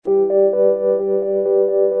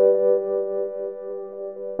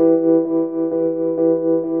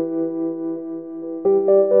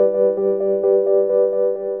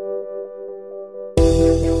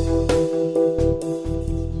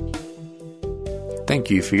Thank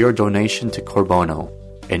you for your donation to Cor Bono,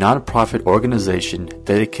 a non-profit organization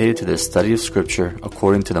dedicated to the study of Scripture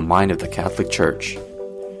according to the mind of the Catholic Church.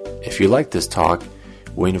 If you like this talk,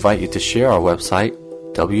 we invite you to share our website,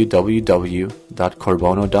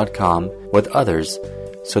 www.corbono.com, with others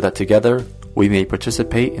so that together we may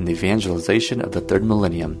participate in the evangelization of the third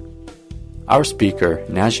millennium. Our speaker,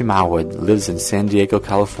 Najim Awad, lives in San Diego,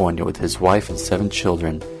 California with his wife and 7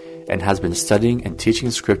 children and has been studying and teaching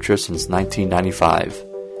Scripture since 1995.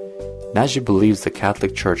 Najim believes the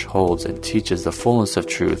Catholic Church holds and teaches the fullness of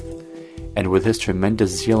truth, and with his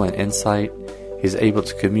tremendous zeal and insight, he is able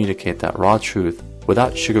to communicate that raw truth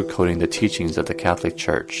without sugarcoating the teachings of the Catholic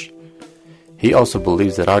Church. He also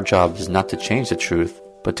believes that our job is not to change the truth,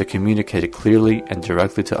 but to communicate it clearly and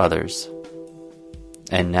directly to others.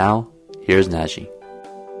 And now, here's Najim.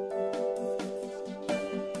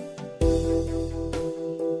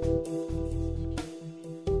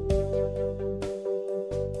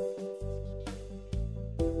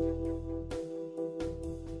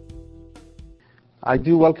 I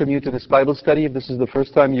do welcome you to this Bible study if this is the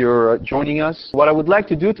first time you're joining us. What I would like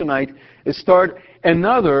to do tonight is start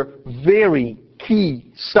another very key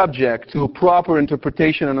subject to a proper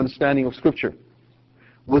interpretation and understanding of Scripture,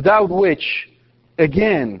 without which,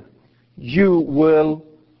 again, you will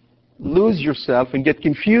lose yourself and get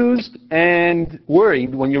confused and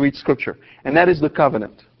worried when you read Scripture, and that is the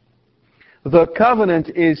covenant. The covenant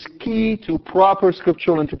is key to proper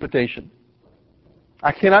scriptural interpretation.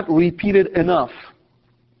 I cannot repeat it enough.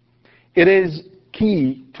 It is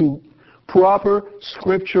key to proper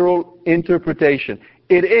scriptural interpretation.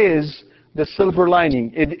 It is the silver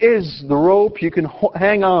lining. It is the rope you can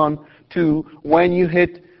hang on to when you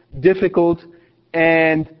hit difficult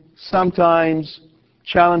and sometimes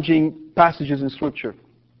challenging passages in Scripture.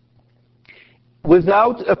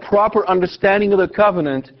 Without a proper understanding of the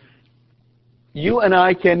covenant, you and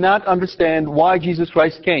I cannot understand why Jesus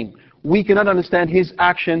Christ came. We cannot understand His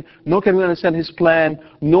action, nor can we understand His plan,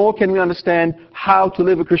 nor can we understand how to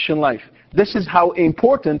live a Christian life. This is how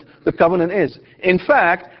important the covenant is. In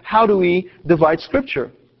fact, how do we divide Scripture?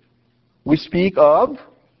 We speak of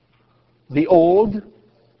the Old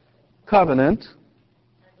Covenant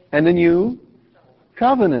and the New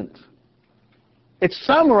Covenant. It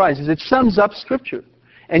summarizes, it sums up Scripture.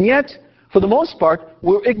 And yet, for the most part,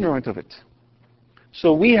 we're ignorant of it.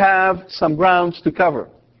 So we have some grounds to cover.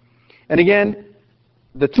 And again,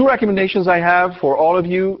 the 2 recommendations I have for all of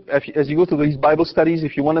you, as you go through these Bible studies,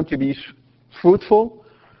 if you want them to be fruitful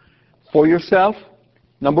for yourself,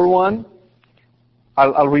 number 1,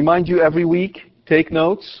 I'll remind you every week, take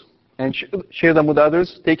notes and share them with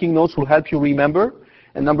others. Taking notes will help you remember.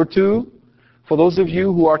 And number 2, for those of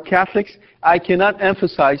you who are Catholics, I cannot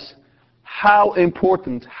emphasize how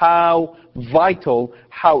important, how vital,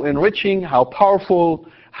 how enriching, how powerful,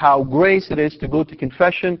 how grace it is to go to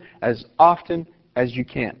confession as often as you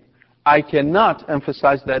can. I cannot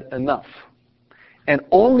emphasize that enough. And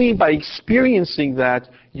only by experiencing that,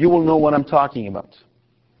 you will know what I'm talking about.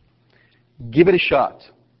 Give it a shot.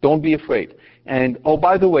 Don't be afraid. And, oh,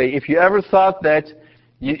 by the way, if you ever thought that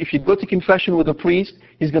if you go to confession with a priest,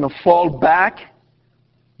 he's going to fall back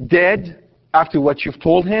dead after what you've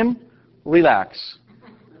told him, relax.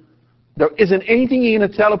 There isn't anything you're going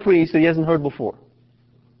to tell a priest that he hasn't heard before.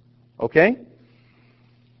 Okay?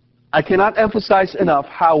 I cannot emphasize enough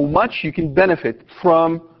how much you can benefit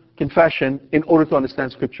from confession in order to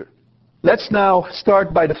understand Scripture. Let's now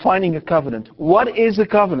start by defining a covenant. What is a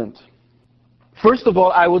covenant? First of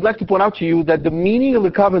all, I would like to point out to you that the meaning of the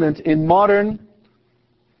covenant in modern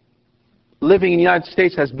living in the United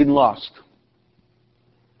States has been lost.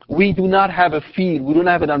 We do not have a feel, we don't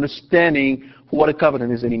have an understanding of what a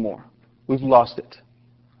covenant is anymore. We've lost it.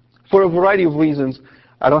 For a variety of reasons.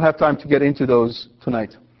 I don't have time to get into those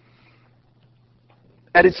tonight.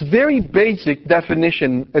 At its very basic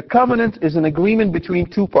definition, a covenant is an agreement between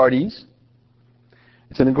 2 parties.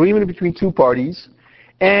 It's an agreement between 2 parties.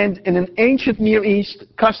 And in an ancient Near East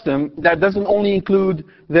custom, that doesn't only include,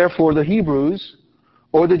 therefore, the Hebrews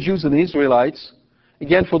or the Jews and the Israelites.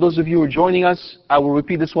 Again, for those of you who are joining us, I will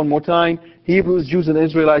repeat this one more time. Hebrews, Jews, and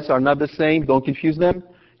Israelites are not the same. Don't confuse them.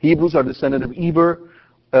 Hebrews are descendant of Eber,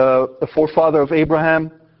 a forefather of Abraham.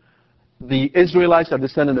 The Israelites are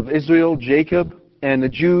descendant of Israel, Jacob, and the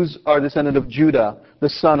Jews are descendant of Judah, the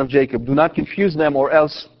son of Jacob. Do not confuse them, or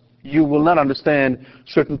else you will not understand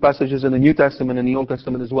certain passages in the New Testament and the Old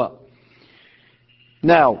Testament as well.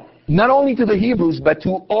 Now, not only to the Hebrews, but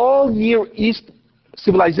to all Near East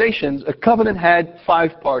civilizations, a covenant had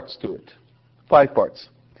 5 parts to it. 5 parts.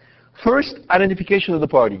 First, identification of the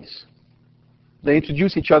parties. They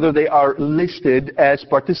introduce each other. They are listed as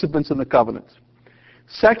participants in the covenant.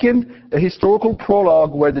 Second, a historical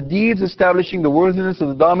prologue where the deeds establishing the worthiness of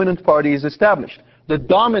the dominant party is established. The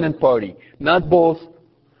dominant party, not both.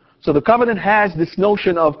 So the covenant has this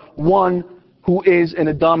notion of one who is in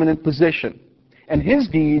a dominant position. And his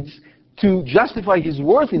deeds, to justify his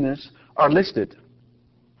worthiness, are listed.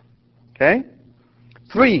 Okay?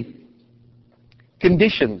 3,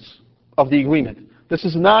 conditions of the agreement. This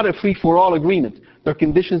is not a free-for-all agreement. There are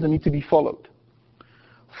conditions that need to be followed.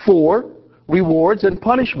 4, rewards and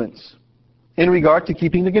punishments in regard to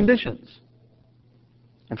keeping the conditions.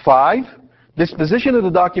 And 5, disposition of the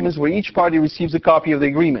documents where each party receives a copy of the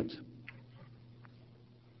agreement.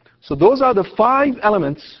 So those are the 5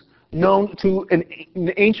 elements known to an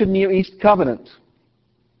ancient Near East covenant.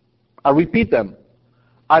 I'll repeat them.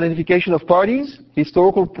 Identification of parties,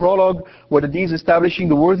 historical prologue where the deeds establishing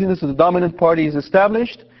the worthiness of the dominant party is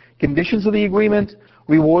established, conditions of the agreement,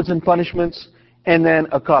 rewards and punishments, and then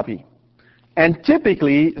a copy. And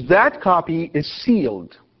typically, that copy is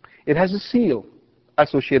sealed. It has a seal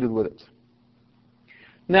associated with it.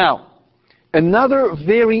 Now, another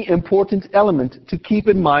very important element to keep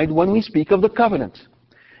in mind when we speak of the covenant.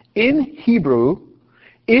 In Hebrew,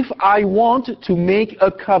 if I want to make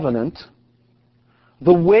a covenant,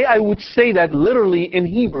 the way I would say that literally in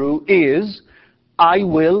Hebrew is, I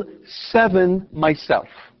will seven myself.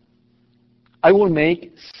 I will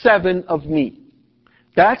make 7 of me.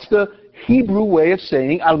 That's the Hebrew way of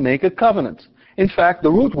saying I'll make a covenant. In fact,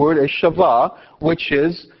 the root word is shavah, which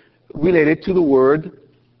is related to the word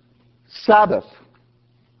Sabbath.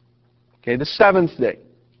 Okay, the 7th day.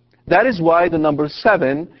 That is why the number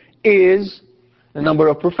 7 is the number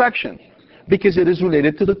of perfection, because it is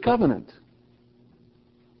related to the covenant.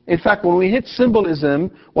 In fact, when we hit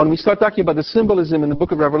symbolism, when we start talking about the symbolism in the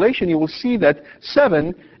book of Revelation, you will see that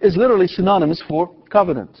 7 is literally synonymous for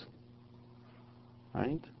covenant.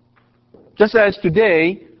 Right? Just as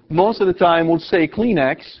today, most of the time we'll say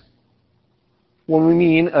Kleenex when we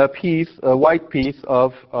mean a white piece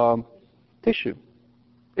of tissue.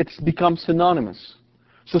 It's become synonymous.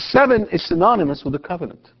 So 7 is synonymous with the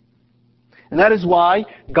covenant. And that is why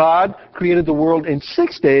God created the world in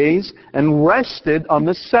 6 days and rested on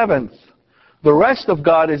the 7th. The rest of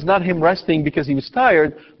God is not Him resting because He was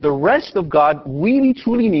tired. The rest of God really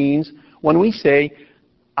truly means when we say,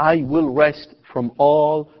 I will rest from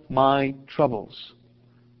all my troubles.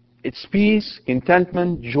 It's peace,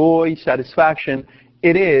 contentment, joy, satisfaction.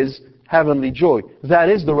 It is heavenly joy. That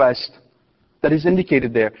is the rest that is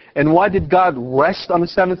indicated there. And why did God rest on the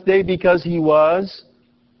 7th day? Because He was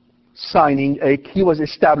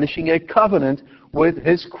establishing a covenant with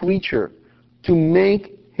His creature to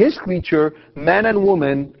make His creature, man and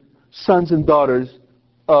woman, sons and daughters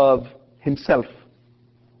of Himself.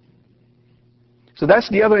 So that's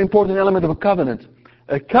the other important element of a covenant.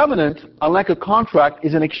 A covenant, unlike a contract,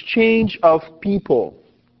 is an exchange of people,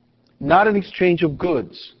 not an exchange of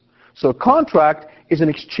goods. So a contract is an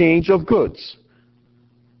exchange of goods.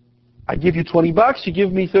 I give you $20, you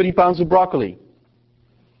give me 30 pounds of broccoli.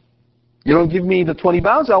 You don't give me the 20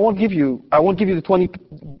 pounds, I won't give you the 20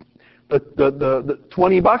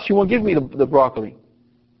 $20, you won't give me the broccoli.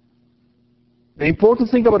 The important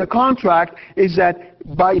thing about a contract is that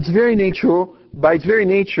by its very nature,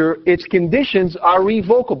 its conditions are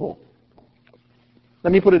revocable.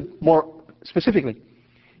 Let me put it more specifically.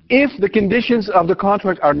 If the conditions of the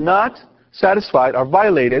contract are not satisfied, are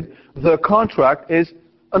violated, the contract is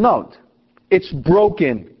annulled. It's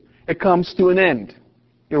broken. It comes to an end.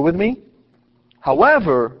 You're with me?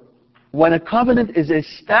 However, when a covenant is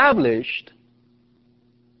established,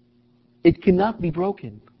 it cannot be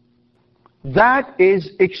broken. That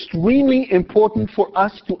is extremely important for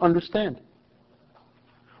us to understand.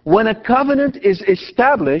 When a covenant is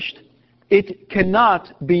established, it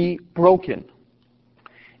cannot be broken.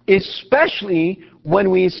 Especially when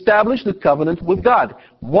we establish the covenant with God.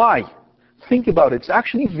 Why? Think about it. It's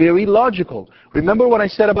actually very logical. Remember what I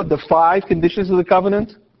said about the 5 conditions of the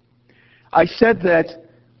covenant? I said that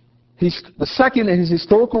the second is his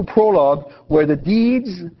historical prologue, where the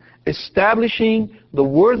deeds establishing the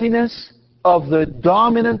worthiness of the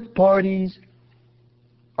dominant parties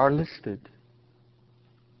are listed.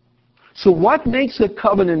 So what makes a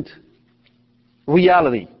covenant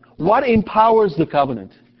reality? What empowers the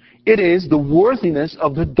covenant? It is the worthiness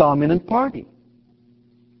of the dominant party.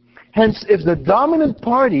 Hence, if the dominant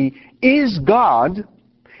party is God,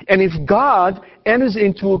 and if God enters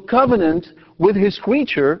into a covenant with His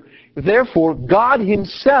creature, therefore God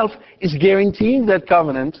Himself is guaranteeing that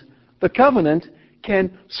covenant. The covenant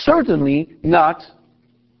can certainly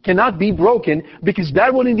cannot be broken, because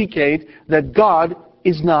that would indicate that God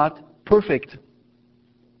is not perfect.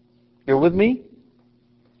 You're with me?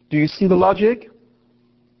 Do you see the logic?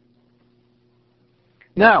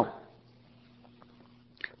 Now,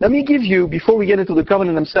 let me give you, before we get into the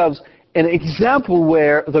covenant themselves, an example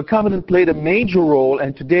where the covenant played a major role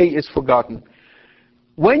and today is forgotten.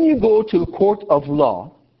 When you go to a court of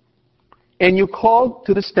law and you're called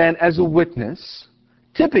to the stand as a witness,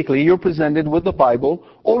 typically you're presented with the Bible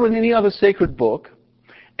or in any other sacred book,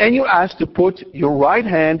 and you're asked to put your right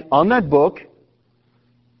hand on that book,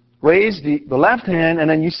 raise the left hand, and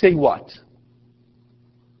then you say what?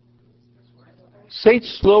 Say it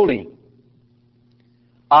slowly.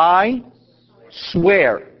 I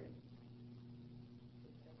swear.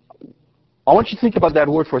 I want you to think about that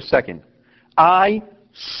word for a second. I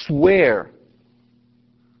swear.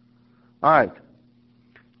 All right.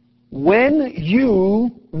 When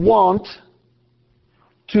you want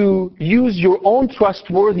to use your own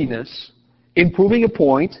trustworthiness in proving a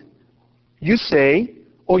point, you say,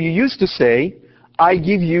 or you used to say, I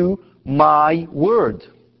give you my word.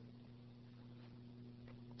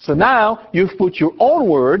 So now you've put your own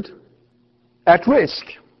word at risk.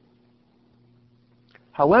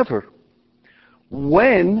 However,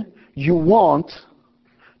 when you want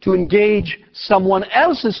to engage someone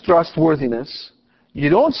else's trustworthiness, you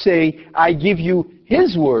don't say, I give you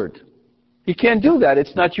his word. You can't do that.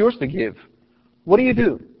 It's not yours to give. What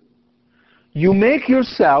do? You make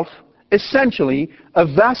yourself essentially a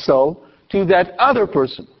vessel to that other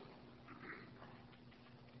person.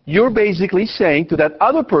 You're basically saying to that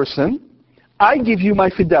other person, I give you my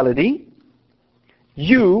fidelity.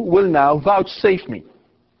 You will now vouchsafe me.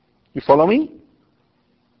 You follow me?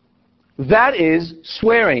 That is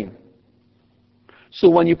swearing. So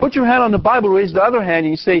when you put your hand on the Bible, raise the other hand,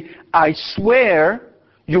 and you say, I swear,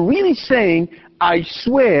 you're really saying, I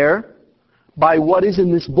swear by what is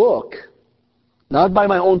in this book, not by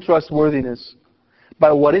my own trustworthiness,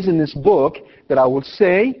 by what is in this book, that I will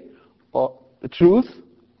say the truth,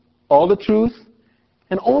 all the truth,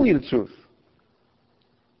 and only the truth.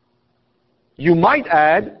 You might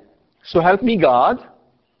add, so help me God,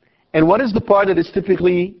 and what is the part that is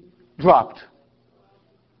typically dropped?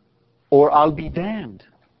 Or I'll be damned.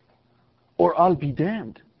 Or I'll be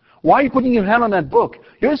damned. Why are you putting your hand on that book?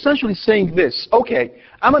 You're essentially saying this, okay,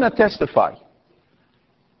 I'm going to testify.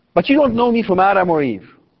 But you don't know me from Adam or Eve.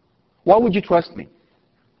 Why would you trust me?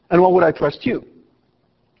 And why would I trust you?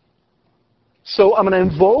 So I'm going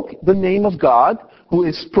to invoke the name of God, who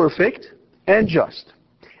is perfect and just.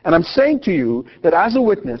 And I'm saying to you that as a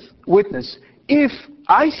witness, if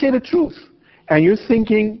I say the truth, and you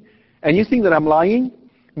think that I'm lying,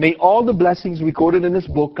 may all the blessings recorded in this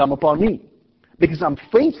book come upon me. Because I'm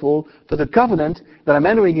faithful to the covenant that I'm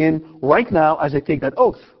entering in right now as I take that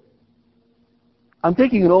oath. I'm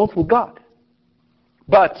taking an oath with God.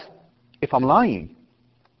 But if I'm lying,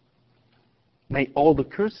 may all the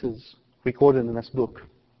curses recorded in this book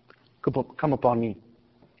come upon me.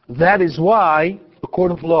 That is why the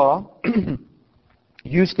court of law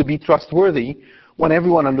used to be trustworthy when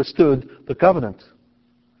everyone understood the covenant.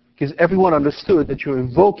 Because everyone understood that you're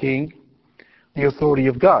invoking the authority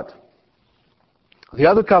of God. The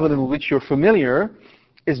other covenant with which you're familiar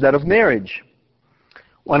is that of marriage.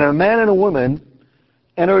 When a man and a woman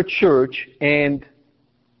enter a church and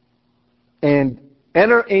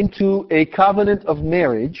enter into a covenant of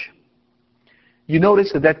marriage, you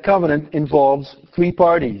notice that that covenant involves three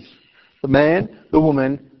parties: the man, the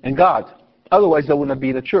woman, and God. Otherwise, that would not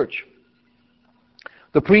be the church.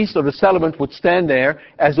 The priest or the celibate would stand there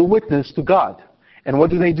as a witness to God. And what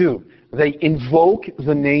do? They invoke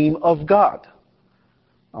the name of God.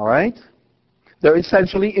 All right? They're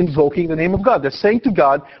essentially invoking the name of God. They're saying to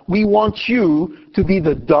God, we want you to be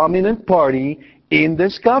the dominant party in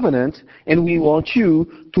this covenant, and we want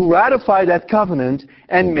you to ratify that covenant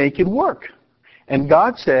and make it work. And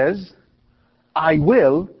God says, I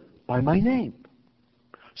will by my name.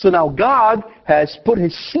 So now God has put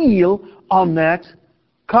his seal on that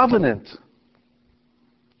covenant.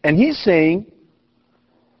 And he's saying,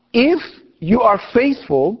 if you are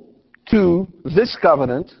faithful to this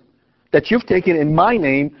covenant that you've taken in my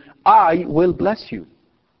name, I will bless you.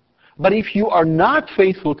 But if you are not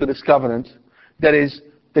faithful to this covenant that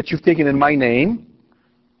you've taken in my name,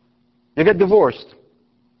 you get divorced.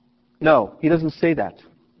 No, he doesn't say that.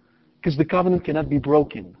 Because the covenant cannot be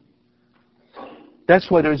broken. That's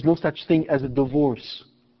why there is no such thing as a divorce.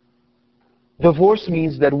 Divorce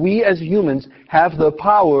means that we as humans have the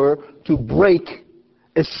power to break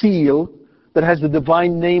a seal that has the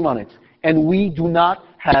divine name on it. And we do not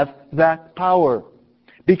have that power.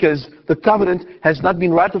 Because the covenant has not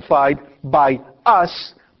been ratified by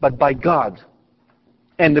us, but by God.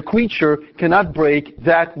 And the creature cannot break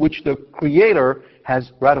that which the Creator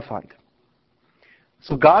has ratified.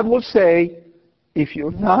 So God will say, if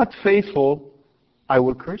you're not faithful, I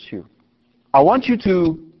will curse you. I want you to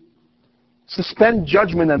suspend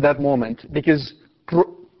judgment at that moment, because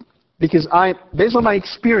based on my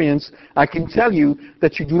experience, I can tell you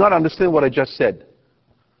that you do not understand what I just said.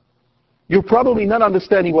 You're probably not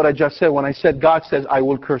understanding what I just said when I said God says, I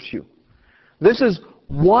will curse you. This is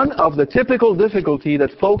one of the typical difficulty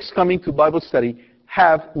that folks coming to Bible study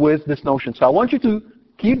have with this notion. So I want you to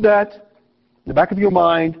keep that in the back of your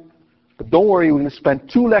mind, but don't worry, we're going to spend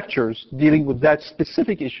 2 lectures dealing with that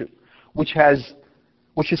specific issue, which is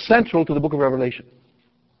central to the book of Revelation.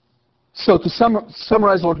 So to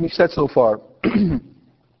summarize what we've said so far,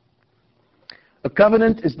 a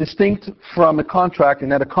covenant is distinct from a contract in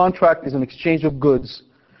that a contract is an exchange of goods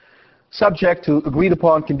subject to agreed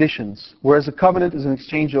upon conditions, whereas a covenant is an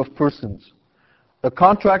exchange of persons. A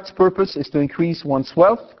contract's purpose is to increase one's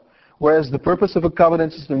wealth, whereas the purpose of a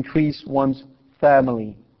covenant is to increase one's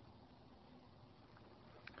family.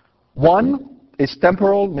 One is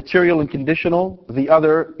temporal, material, and conditional. The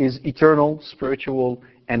other is eternal, spiritual,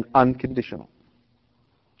 and unconditional.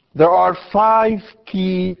 There are 5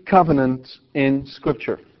 key covenants in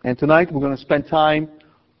Scripture, and tonight we're going to spend time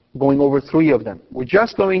going over 3 of them. We're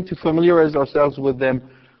just going to familiarize ourselves with them,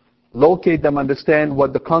 locate them, understand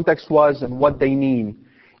what the context was and what they mean,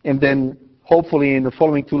 and then hopefully in the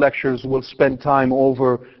following 2 lectures we'll spend time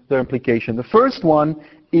over their implication. The first one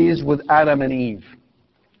is with Adam and Eve.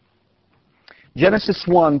 Genesis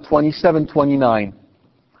 1:27-29.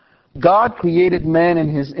 God created man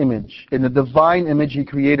in His image. In the divine image He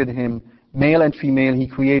created him. Male and female He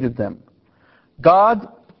created them. God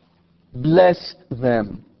blessed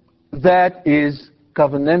them. That is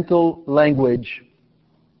covenantal language.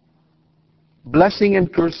 Blessing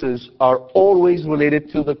and curses are always related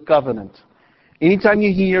to the covenant. Anytime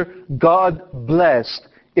you hear God blessed,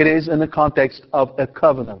 it is in the context of a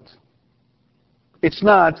covenant. It's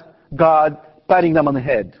not God patting them on the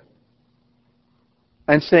head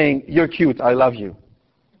and saying, you're cute, I love you.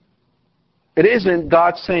 It isn't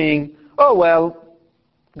God saying, oh, well,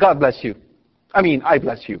 God bless you. I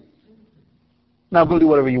bless you. Now go do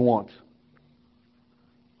whatever you want.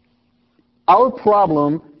 Our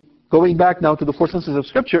problem, going back now to the 4 senses of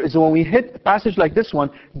Scripture, is when we hit a passage like this one,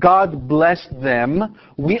 God blessed them,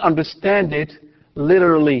 we understand it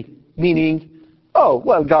literally, meaning, oh,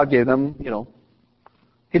 well, God gave them,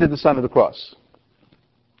 He did the sign of the cross,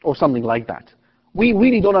 or something like that. We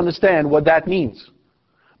really don't understand what that means,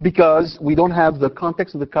 because we don't have the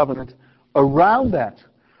context of the covenant around that.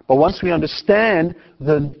 But once we understand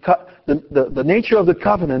the nature of the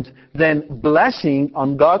covenant, then blessing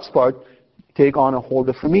on God's part take on a whole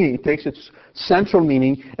different meaning. It takes its central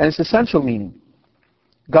meaning and its essential meaning.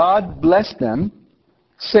 God blessed them,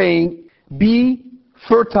 saying, be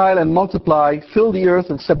fertile and multiply, fill the earth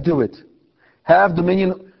and subdue it. Have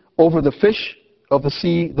dominion over the fish of the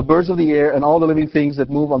sea, the birds of the air, and all the living things that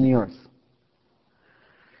move on the earth.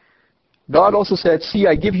 God also said, see,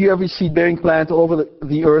 I give you every seed-bearing plant all over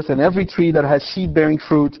the earth and every tree that has seed-bearing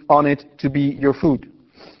fruit on it to be your food.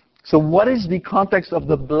 So what is the context of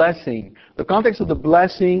the blessing? The context of the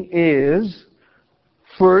blessing is,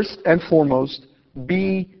 first and foremost,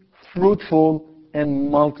 be fruitful and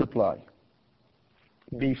multiply.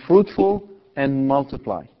 Be fruitful and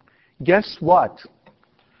multiply. Guess what?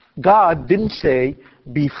 God didn't say,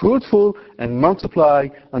 be fruitful and multiply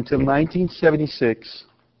until 1976,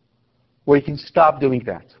 where you can stop doing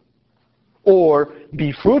that. Or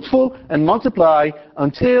be fruitful and multiply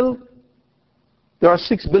until there are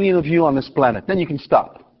 6 billion of you on this planet. Then you can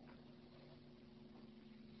stop.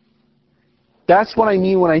 That's what I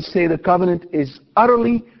mean when I say the covenant is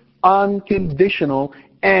utterly unconditional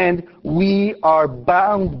and we are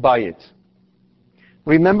bound by it.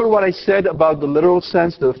 Remember what I said about the literal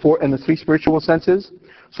sense, the 4 and the 3 spiritual senses?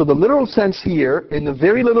 So the literal sense here, in the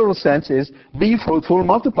very literal sense, is be fruitful and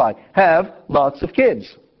multiply. Have lots of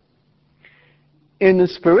kids. In the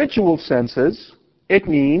spiritual senses, it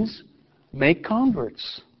means make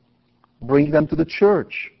converts. Bring them to the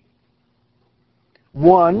church.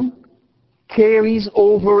 One carries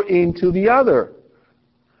over into the other.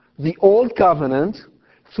 The old covenant,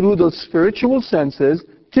 through the spiritual senses,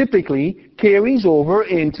 typically carries over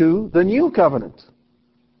into the new covenant.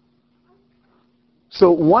 So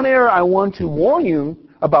one error I want to warn you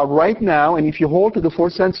about right now, and if you hold to the 4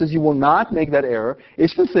 senses you will not make that error,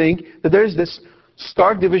 is to think that there's this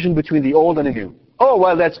stark division between the old and the new. Oh,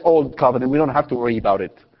 well, that's old covenant. We don't have to worry about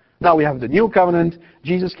it. Now we have the new covenant.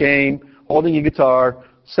 Jesus came, holding a guitar,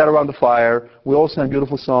 sat around the fire. We all sang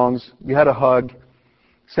beautiful songs. We had a hug.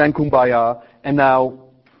 sang Kumbaya, and now,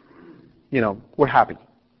 we're happy.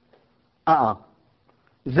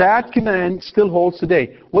 That command still holds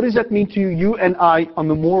today. What does that mean to you and I on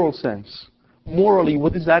the moral sense? Morally,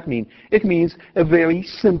 what does that mean? It means a very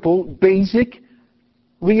simple, basic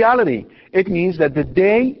reality. It means that the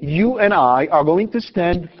day you and I are going to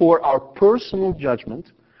stand for our personal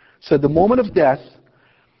judgment, so at the moment of death,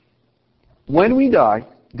 when we die,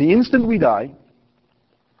 the instant we die,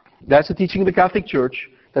 that's the teaching of the Catholic Church,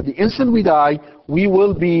 that the instant we die, we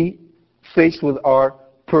will be faced with our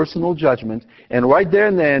personal judgment. And right there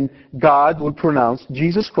and then, God will pronounce,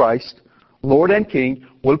 Jesus Christ, Lord and King,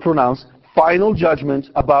 will pronounce final judgment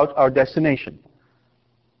about our destination.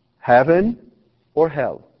 Heaven or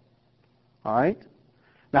hell. All right?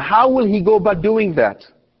 Now, how will he go about doing that?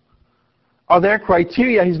 Are there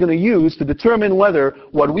criteria he's going to use to determine whether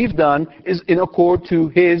what we've done is in accord to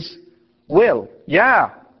his will?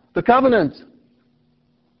 Yeah, the covenant.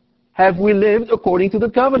 Have we lived according to the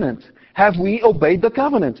covenant? Have we obeyed the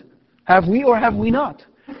covenant? Have we or have we not?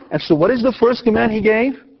 And so what is the first command he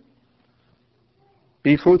gave?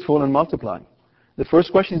 Be fruitful and multiply. The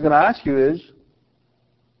first question he's going to ask you is,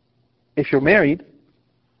 if you're married,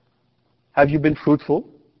 have you been fruitful?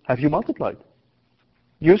 Have you multiplied?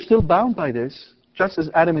 You're still bound by this, just as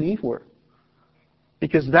Adam and Eve were.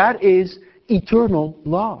 Because that is eternal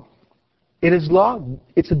law. It is law.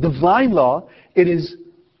 It's a divine law. It is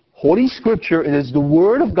Holy Scripture. It is the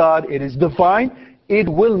Word of God. It is divine. It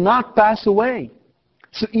will not pass away.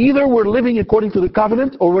 So either we're living according to the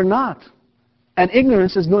covenant or we're not. And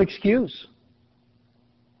ignorance is no excuse.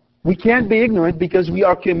 We can't be ignorant because we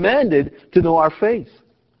are commanded to know our faith.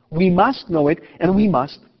 We must know it and we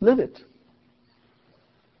must live it.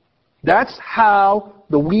 That's how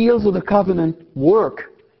the wheels of the covenant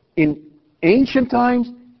work in ancient times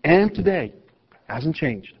and today. It hasn't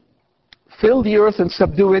changed. Fill the earth and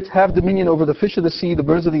subdue it, have dominion over the fish of the sea, the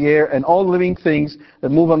birds of the air, and all living things that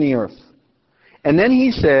move on the earth. And then he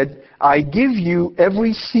said, I give you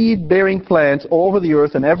every seed-bearing plant all over the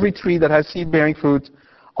earth and every tree that has seed-bearing fruit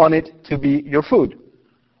on it to be your food.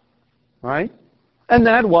 Right? And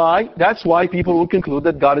that's why people will conclude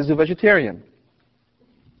that God is a vegetarian.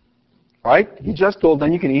 Right? He just told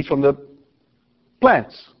them you can eat from the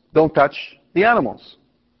plants. Don't touch the animals.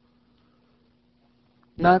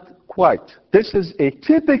 Not quite. This is a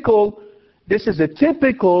typical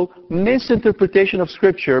misinterpretation of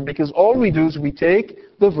Scripture, because all we do is we take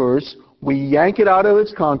the verse, we yank it out of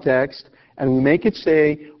its context, and we make it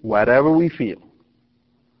say whatever we feel.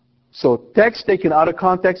 So text taken out of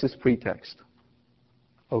context is pretext.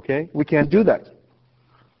 Okay? We can't do that.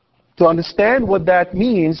 To understand what that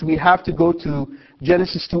means, we have to go to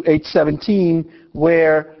Genesis 2:8-17,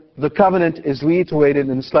 where the covenant is reiterated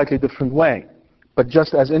in a slightly different way, but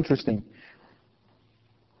just as interesting.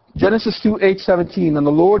 Genesis 2:8-17, and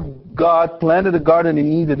the Lord God planted a garden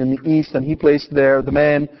in Eden in the east, and he placed there the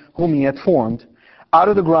man whom he had formed. Out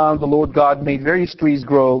of the ground the Lord God made various trees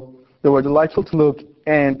grow that were delightful to look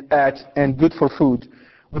at and good for food,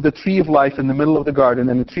 with the tree of life in the middle of the garden,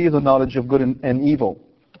 and the tree of the knowledge of good and evil.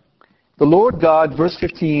 The Lord God, verse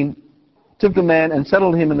 15, took the man and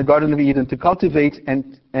settled him in the Garden of Eden to cultivate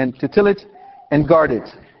and to till it and guard it.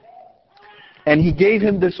 And he gave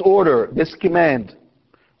him this order, this command.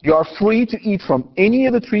 You are free to eat from any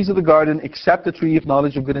of the trees of the garden except the tree of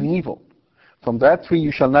knowledge of good and evil. From that tree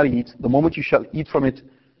you shall not eat. The moment you shall eat from it,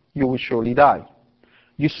 you will surely die.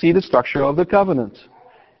 You see the structure of the covenant.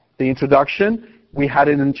 The introduction, we had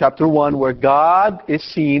it in chapter 1, where God is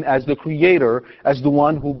seen as the creator, as the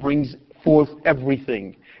one who brings forth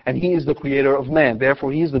everything. And he is the creator of man.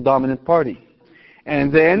 Therefore, he is the dominant party.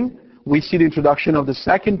 And then we see the introduction of the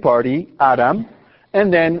second party, Adam.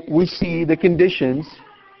 And then we see the conditions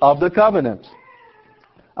of the covenant.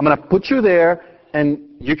 I'm going to put you there, and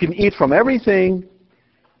you can eat from everything.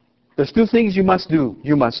 There's two things you must do.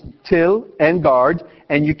 You must till and guard,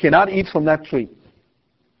 and you cannot eat from that tree.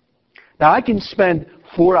 Now, I can spend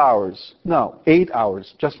 8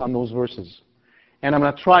 hours just on those verses. And I'm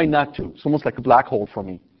going to try not to. It's almost like a black hole for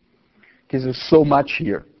me, because there's so much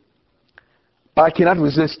here. But I cannot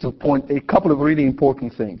resist to point a couple of really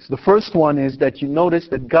important things. The first one is that you notice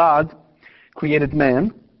that God created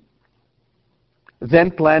man,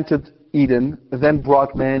 then planted Eden, then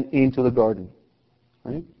brought man into the garden.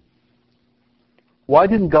 Right? Why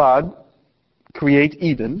didn't God create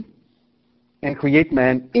Eden and create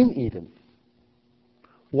man in Eden?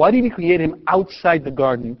 Why did he create him outside the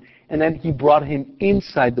garden and then he brought him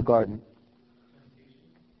inside the garden?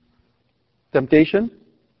 Temptation?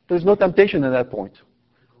 There's no temptation at that point.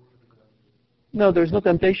 No, there's no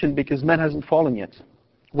temptation because man hasn't fallen yet.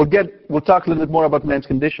 We'll talk a little bit more about man's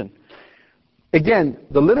condition. Again,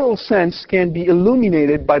 the literal sense can be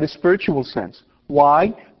illuminated by the spiritual sense.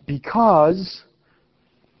 Why? Because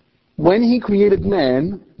when he created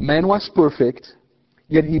man, man was perfect,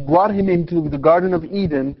 yet he brought him into the Garden of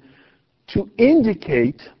Eden to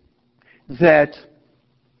indicate that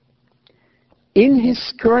in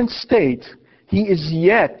his current state, he is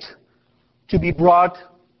yet to be brought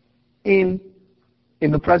in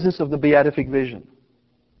the presence of the beatific vision.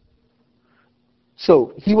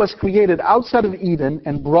 So he was created outside of Eden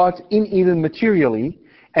and brought in Eden materially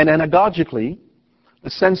and anagogically, the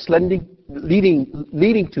sense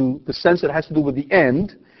leading to the sense that has to do with the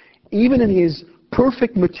end. Even in his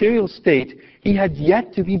perfect material state, he had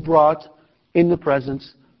yet to be brought in the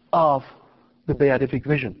presence of the beatific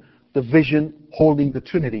vision, the vision holding the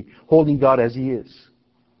Trinity, holding God as He is.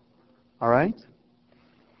 All right?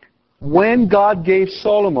 When God gave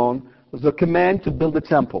Solomon the command to build the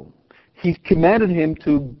temple, He commanded him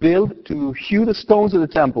to hew the stones of the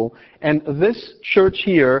temple, and this church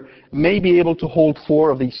here may be able to hold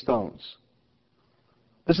 4 of these stones.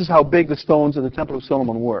 This is how big the stones of the Temple of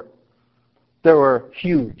Solomon were. They were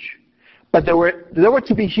huge. But they were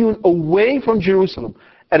to be hewn away from Jerusalem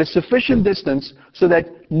at a sufficient distance so that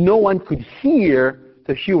no one could hear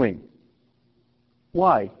the hewing.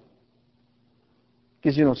 Why?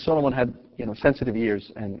 Because, Solomon had, sensitive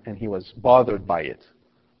ears and he was bothered by it.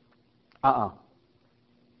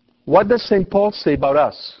 What does St. Paul say about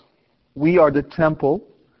us? We are the temple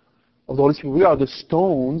of the Holy Spirit. We are the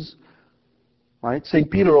stones. Right? St.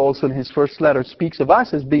 Peter also in his first letter speaks of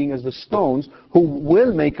us as being as the stones who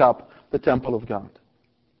will make up the temple of God.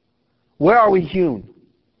 Where are we hewn?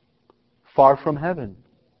 Far from heaven.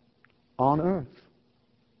 On earth.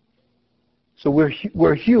 So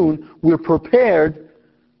we're hewn, we're prepared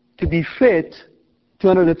to be fit to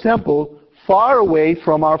enter the temple far away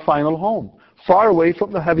from our final home, far away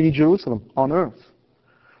from the heavenly Jerusalem on earth.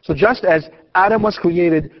 So just as Adam was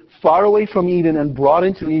created far away from Eden and brought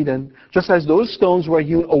into Eden, just as those stones were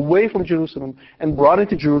hewn away from Jerusalem and brought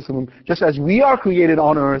into Jerusalem, just as we are created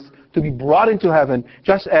on earth to be brought into heaven,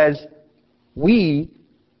 just as we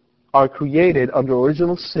are created under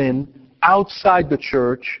original sin outside the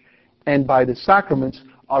church and by the sacraments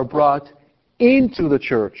are brought into the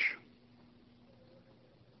church.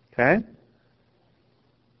 Okay?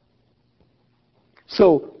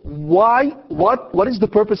 So what is the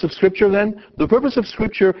purpose of Scripture then? The purpose of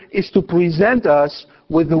Scripture is to present us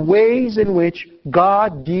with the ways in which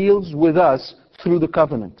God deals with us through the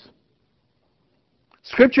covenant.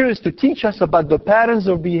 Scripture is to teach us about the patterns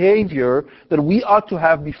of behavior that we ought to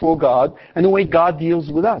have before God and the way God deals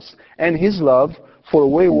with us and His love for a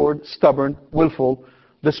wayward, stubborn, willful,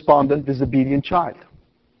 despondent, disobedient child.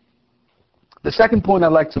 The second point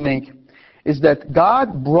I'd like to make is that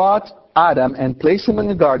God brought Adam and placed him in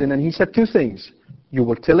the garden, and He said 2 things. You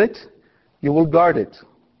will till it, you will guard it.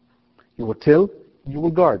 You will till, you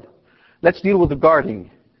will guard. Let's deal with the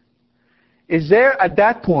guarding. Is there at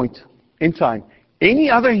that point in time any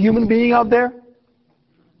other human being out there?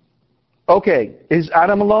 Okay, is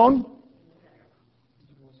Adam alone?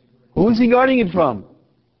 Who is he guarding it from?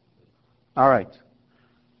 All right,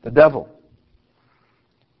 the devil.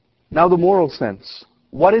 Now the moral sense.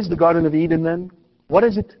 What is the Garden of Eden then? What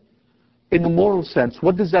is it? In the moral sense,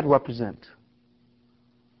 what does that represent?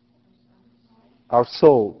 Our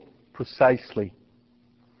soul, precisely.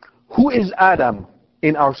 Who is Adam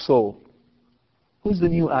in our soul? Who's the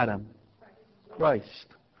new Adam? Christ.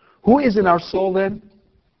 Who is in our soul then?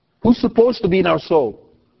 Who's supposed to be in our soul?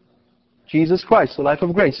 Jesus Christ, the life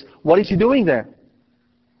of grace. What is He doing there?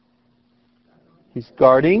 He's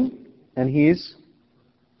guarding and He's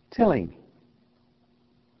tilling.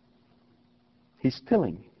 He's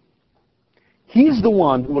tilling. He's the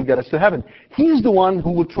one who will get us to heaven. He's the one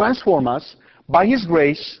who will transform us by His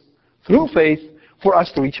grace, through faith, for us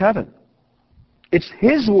to reach heaven. It's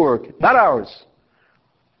His work, not ours.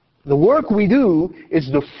 The work we do is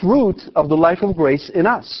the fruit of the life of grace in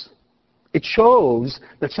us. It shows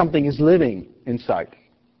that something is living inside.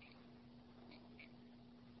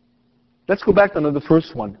 Let's go back to the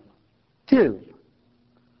first one. Till.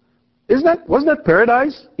 Wasn't that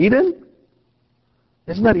paradise? Eden?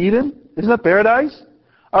 Isn't that Eden? Isn't that paradise?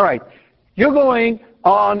 All right. You're going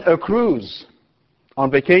on a cruise,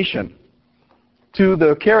 on vacation, to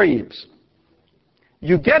the Caribbean.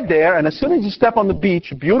 You get there, and as soon as you step on the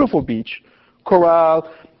beach, beautiful beach,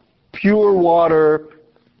 coral, pure water,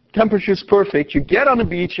 temperature's perfect, you get on the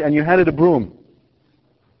beach and you're handed a broom.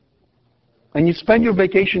 And you spend your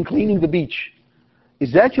vacation cleaning the beach.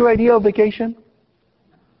 Is that your idea of vacation?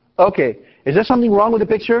 Okay. Is there something wrong with the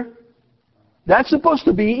picture? That's supposed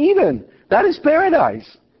to be Eden. That is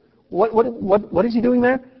paradise. What is he doing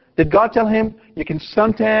there? Did God tell him you can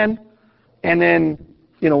suntan and then,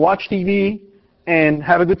 watch TV and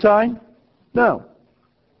have a good time? No.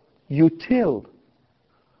 You till.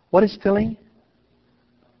 What is tilling?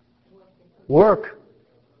 Work.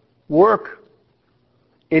 Work.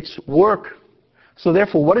 It's work. So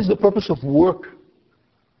therefore, what is the purpose of work?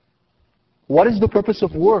 What is the purpose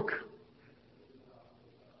of work?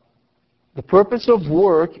 The purpose of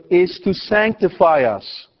work is to sanctify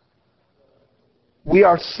us. We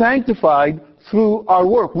are sanctified through our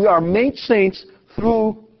work. We are made saints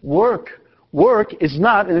through work. Work is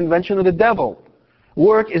not an invention of the devil.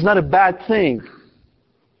 Work is not a bad thing.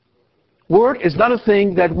 Work is not a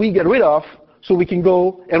thing that we get rid of so we can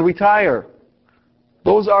go and retire.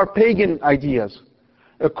 Those are pagan ideas.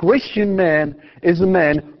 A Christian man is a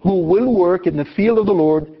man who will work in the field of the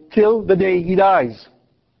Lord till the day he dies.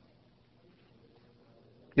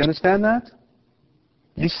 You understand that?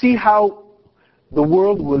 You see how the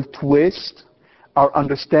world will twist our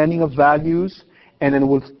understanding of values and then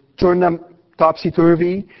will turn them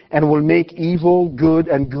topsy-turvy and will make evil good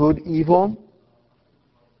and good evil?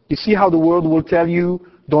 You see how the world will tell you,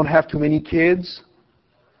 don't have too many kids,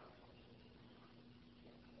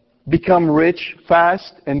 become rich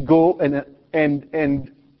fast and go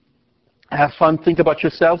and have fun, think about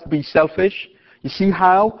yourself, be selfish. You see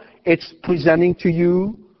how it's presenting to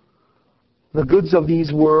you the goods of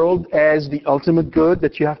these world as the ultimate good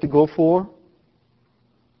that you have to go for?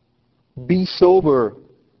 Be sober,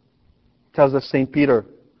 tells us St. Peter.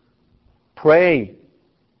 Pray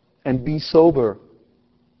and be sober.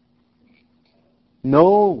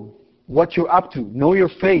 Know what you're up to. Know your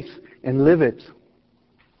faith and live it.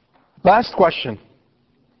 Last question.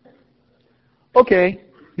 Okay,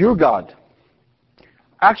 you're God.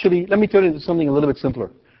 Actually, let me turn it into something a little bit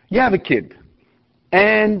simpler. You have a kid,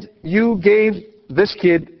 and you gave this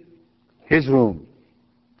kid his room.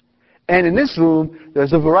 And in this room,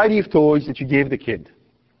 there's a variety of toys that you gave the kid.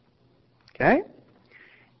 Okay?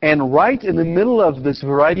 And right in the middle of this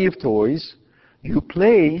variety of toys, you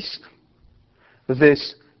placed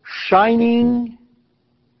this shining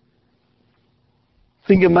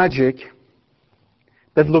thingamagic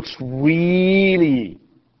that looks really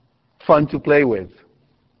fun to play with.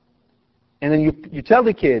 And then you tell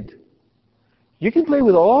the kid, you can play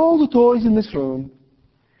with all the toys in this room,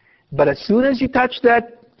 but as soon as you touch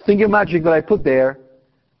that thingamagic that I put there,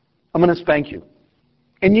 I'm going to spank you.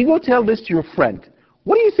 And you go tell this to your friend.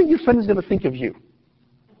 What do you think your friend is going to think of you?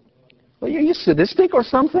 Well, are you sadistic or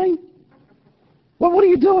something? Well, what are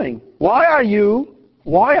you doing? Why are you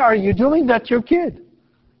doing that to your kid?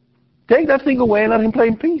 Take that thing away and let him play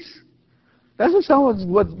in peace. Doesn't sound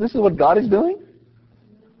what this is what God is doing?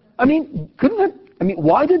 I mean,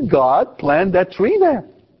 why did God plant that tree there?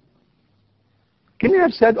 Couldn't you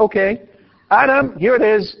have said, okay, Adam, here it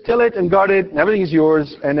is, till it and guard it, and everything is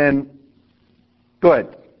yours, and then go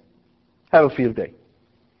ahead, have a field day.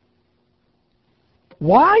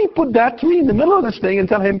 Why put that tree in the middle of this thing and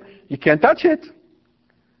tell him, you can't touch it?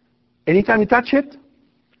 Anytime you touch it,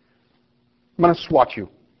 I'm going to swat you.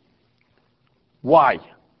 Why?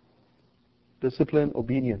 Discipline,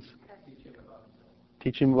 obedience.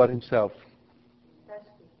 Teach him about himself.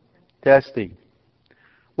 Testing.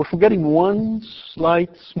 We're forgetting one slight,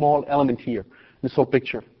 small element here in this whole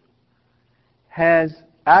picture. Has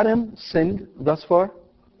Adam sinned thus far?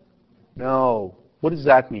 No. What does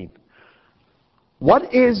that mean?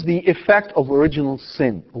 What is the effect of original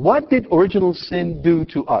sin? What did original sin do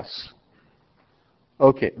to us?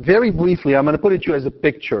 Okay, very briefly, I'm going to put it to you as a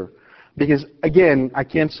picture. Because, again, I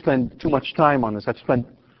can't spend too much time on this. I've spent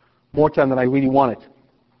more time than I really wanted.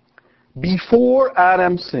 Before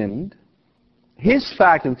Adam sinned, his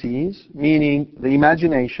faculties, meaning the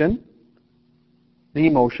imagination, the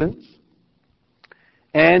emotions,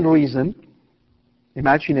 and reason,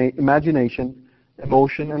 imagination,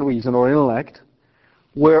 emotion, and reason, or intellect,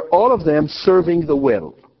 were all of them serving the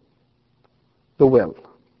will. The will.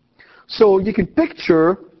 So you can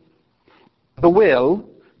picture the will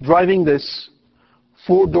driving this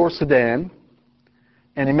four-door sedan,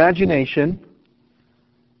 and imagination,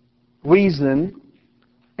 reason,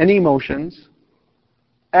 and emotions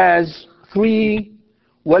as three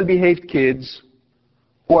well-behaved kids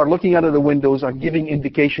who are looking out of the windows are giving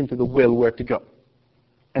indication to the will where to go.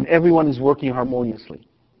 And everyone is working harmoniously.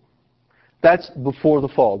 That's before the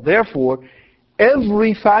fall. Therefore,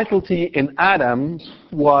 every faculty in Adam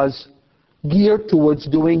was geared towards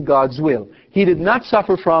doing God's will. He did not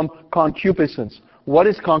suffer from concupiscence. What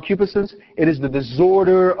is concupiscence? It is the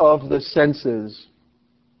disorder of the senses.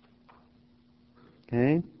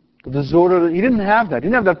 Okay? Disorder, he didn't have that. He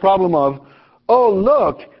didn't have that problem of, oh,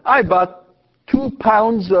 look, I bought 2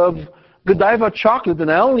 pounds of Godiva chocolate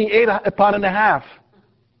and I only ate a pound and a half.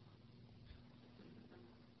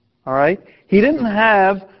 All right? He didn't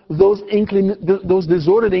have those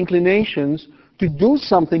disordered inclinations to do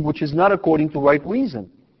something which is not according to right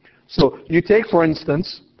reason. So you take, for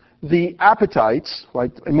instance, the appetites,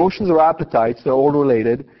 right? Emotions are appetites, they're all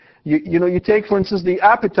related. You take, for instance, the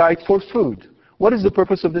appetite for food. What is the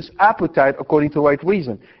purpose of this appetite according to right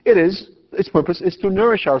reason? Its purpose is to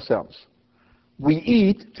nourish ourselves. We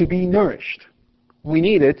eat to be nourished. We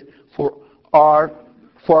need it for our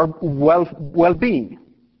well-being.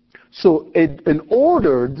 So an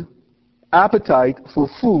ordered appetite for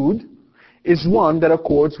food is one that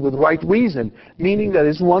accords with right reason, meaning that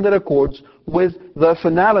it's one that accords with the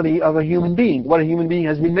finality of a human being, what a human being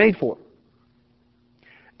has been made for.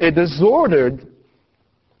 A disordered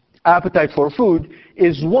appetite for food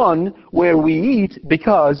is one where we eat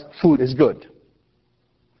because food is good,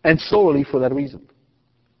 and solely for that reason.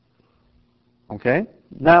 Okay?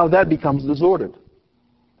 Now that becomes disordered.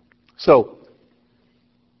 So,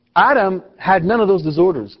 Adam had none of those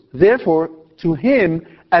disorders. Therefore, to him,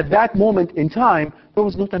 at that moment in time, there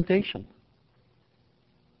was no temptation.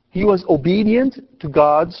 He was obedient to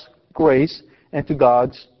God's grace and to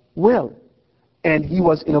God's will. And he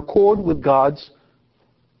was in accord with God's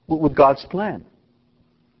plan.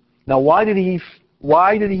 Now, why did he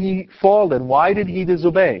fall then? Why did he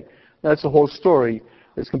disobey? That's a whole story.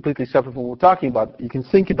 It's completely separate from what we're talking about. You can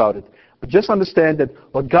think about it. But just understand that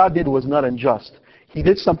what God did was not unjust. He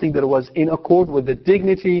did something that was in accord with the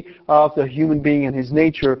dignity of the human being and his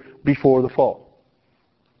nature before the fall.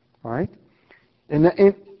 All right? And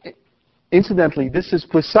incidentally, this is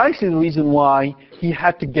precisely the reason why he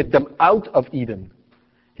had to get them out of Eden.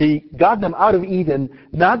 He got them out of Eden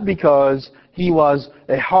not because he was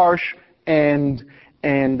a harsh and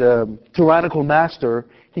tyrannical master.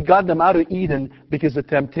 He got them out of Eden because the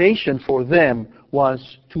temptation for them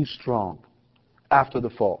was too strong after the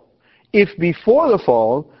fall. If before the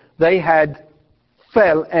fall they had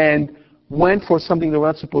fell and went for something they were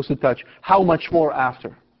not supposed to touch, how much more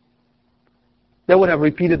after? They would have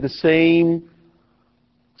repeated the same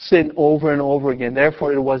sin over and over again.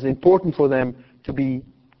 Therefore, it was important for them to be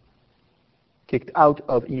kicked out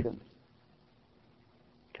of Eden.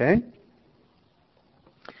 Okay?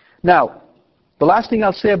 Now, the last thing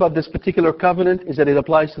I'll say about this particular covenant is that it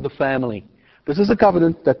applies to the family. This is a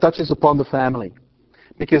covenant that touches upon the family.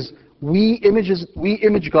 Because we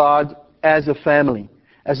image God as a family.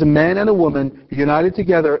 As a man and a woman united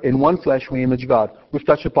together in one flesh, we image God. We've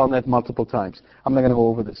touched upon that multiple times. I'm not going to go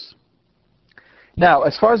over this. Now,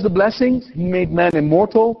 as far as the blessings, he made man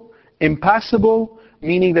immortal, impassible,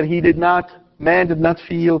 meaning that man did not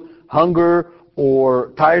feel hunger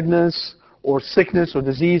or tiredness or sickness or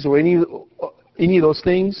disease or any of those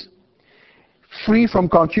things. Free from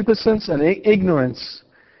concupiscence and ignorance.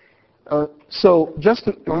 So just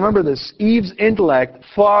to remember this, Eve's intellect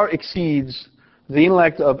far exceeds the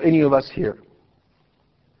intellect of any of us here.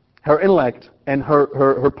 Her intellect and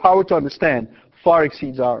her power to understand far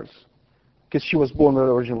exceeds ours, because she was born with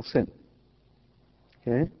the original sin.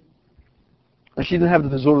 Okay? And she didn't have the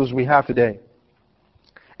disorders we have today.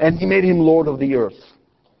 And he made him Lord of the earth.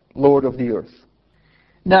 Lord of the earth.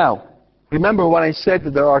 Now, remember when I said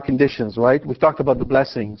that there are conditions, right? We've talked about the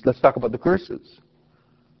blessings. Let's talk about the curses.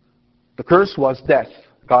 The curse was death.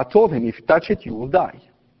 God told him, if you touch it, you will die.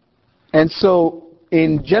 And so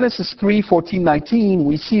in Genesis 3:14-19,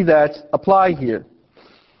 we see that apply here.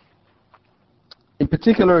 In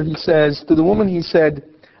particular, he says, to the woman he said,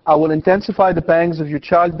 I will intensify the pangs of your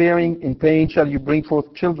childbearing. In pain shall you bring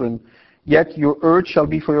forth children. Yet your urge shall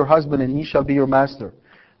be for your husband, and he shall be your master.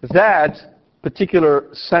 That particular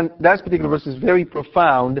verse is very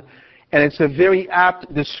profound, and it's a very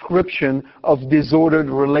apt description of disordered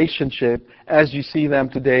relationship as you see them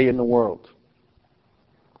today in the world.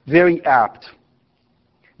 Very apt.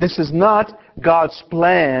 This is not God's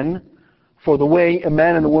plan for the way a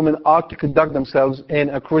man and a woman ought to conduct themselves in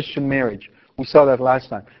a Christian marriage. We saw that last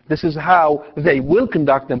time. This is how they will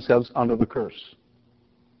conduct themselves under the curse.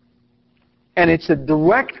 And it's a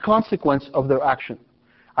direct consequence of their action.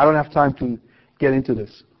 I don't have time to get into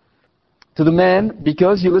this. To the man,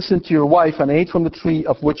 because you listened to your wife and ate from the tree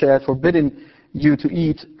of which I had forbidden you to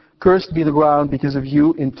eat, cursed be the ground because of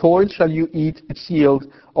you. In toil shall you eat its yield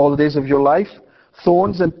all the days of your life.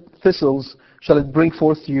 Thorns and thistles shall it bring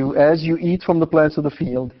forth to you, as you eat from the plants of the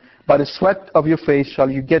field. By the sweat of your face shall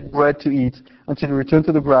you get bread to eat, until you return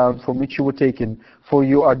to the ground from which you were taken. For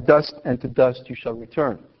you are dust, and to dust you shall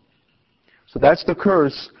return. So that's the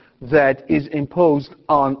curse that is imposed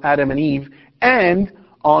on Adam and Eve and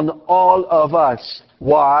on all of us.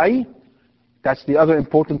 Why? That's the other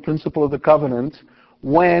important principle of the covenant.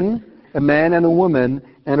 When a man and a woman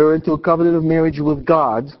enter into a covenant of marriage with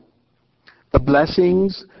God, the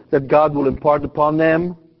blessings that God will impart upon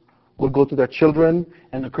them will go to their children,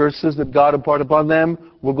 and the curses that God impart upon them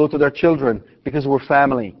will go to their children, because we're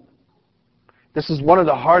family. This is one of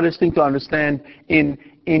the hardest things to understand in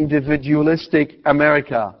individualistic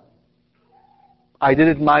America. I did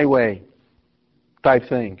it my way type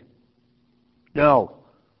thing. No.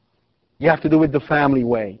 You have to do it the family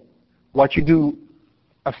way. What you do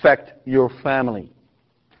affect your family.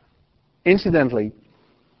 Incidentally,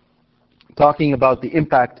 talking about the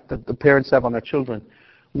impact that the parents have on their children,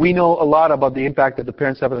 we know a lot about the impact that the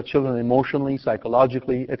parents have on their children emotionally,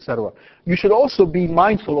 psychologically, etc. You should also be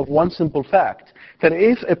mindful of one simple fact, that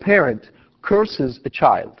if a parent curses a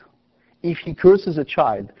child, if he curses a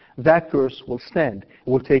child, that curse will stand. It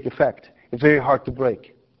will take effect. It's very hard to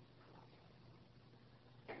break.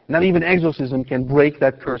 Not even exorcism can break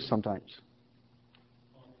that curse sometimes.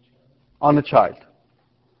 On the child.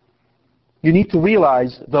 You need to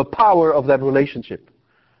realize the power of that relationship.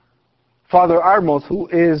 Father Armos, who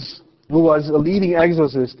was a leading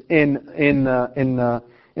exorcist in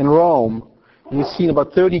Rome, we've seen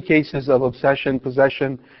about 30 cases of obsession,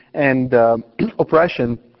 possession, and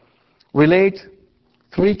oppression, relate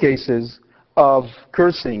 3 cases of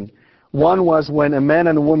cursing. One was when a man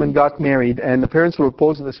and a woman got married, and the parents were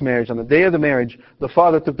opposed to this marriage. On the day of the marriage, the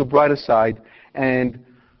father took the bride aside and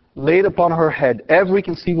laid upon her head every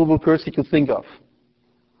conceivable curse he could think of.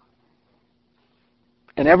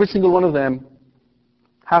 And every single one of them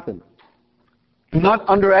happened. Do not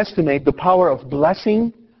underestimate the power of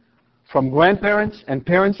blessing from grandparents and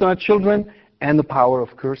parents on our children, and the power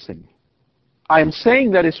of cursing. I am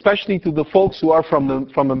saying that especially to the folks who are from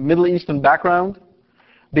a Middle Eastern background,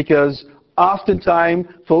 because oftentimes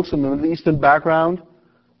folks from a Middle Eastern background,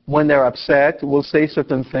 when they're upset, will say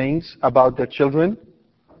certain things about their children.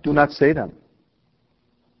 Do not say them.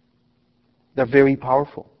 They're very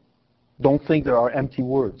powerful. Don't think there are empty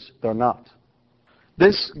words. They're not.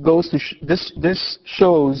 This goes to this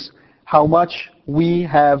shows how much we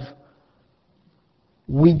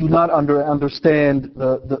do not understand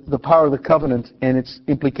the power of the covenant and its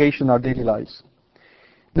implication in our daily lives.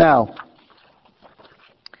 Now,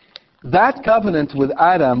 that covenant with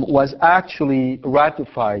Adam was actually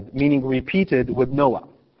ratified, meaning repeated, with Noah.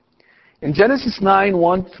 In Genesis 9,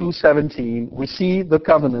 1 through 17, we see the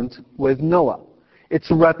covenant with Noah. It's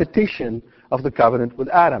a repetition of the covenant with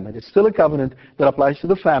Adam. And it's still a covenant that applies to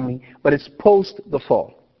the family, but it's post the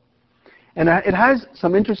fall. And it has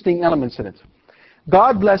some interesting elements in it.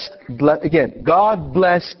 God blessed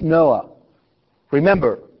Noah.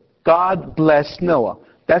 Remember, God blessed Noah.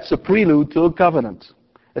 That's a prelude to a covenant.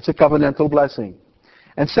 It's a covenantal blessing.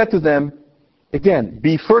 And said to them, again,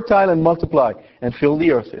 be fertile and multiply and fill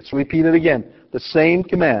the earth. It's repeated again, the same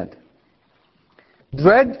command.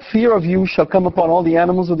 Dread, fear of you shall come upon all the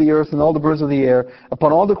animals of the earth and all the birds of the air,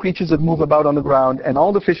 upon all the creatures that move about on the ground and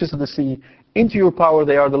all the fishes of the sea. Into your power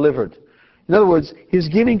they are delivered. In other words, he's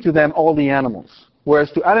giving to them all the animals. Whereas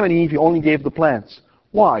to Adam and Eve, he only gave the plants.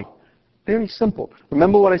 Why? Very simple.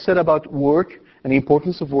 Remember what I said about work and the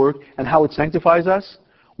importance of work and how it sanctifies us?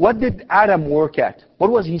 What did Adam work at?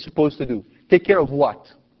 What was he supposed to do? Take care of what?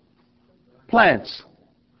 Plants.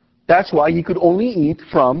 That's why he could only eat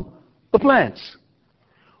from the plants.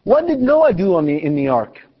 What did Noah do in the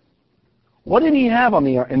ark? What did he have in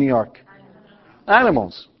the ark?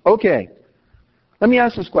 Animals. Okay. Let me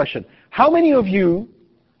ask this question. How many of you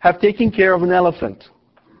have taken care of an elephant?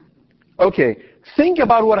 Okay. Think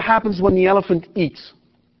about what happens when the elephant eats.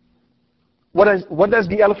 What does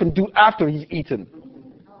the elephant do after he's eaten?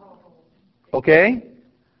 Okay?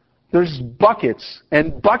 There's buckets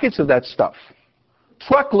and buckets of that stuff.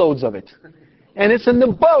 Truckloads of it. And it's in the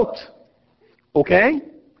boat. Okay?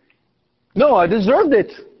 Noah deserved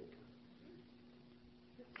it.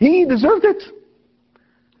 He deserved it.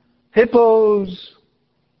 Hippos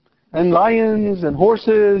and lions and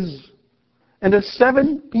horses. And there's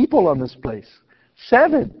 7 people on this place.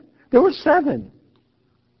 7. There were 7.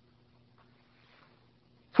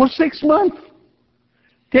 For 6 months.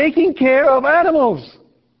 Taking care of animals.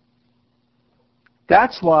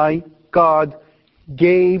 That's why God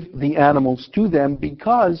gave the animals to them,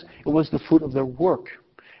 because it was the fruit of their work.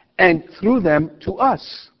 And through them to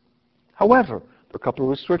us. However, there are a couple of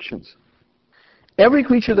restrictions. Every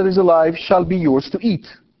creature that is alive shall be yours to eat.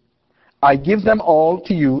 I give them all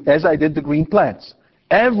to you as I did the green plants.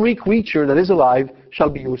 Every creature that is alive shall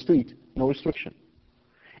be yours to eat. No restriction.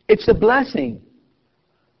 It's a blessing.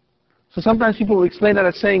 So sometimes people will explain that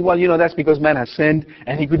as saying, well, that's because man has sinned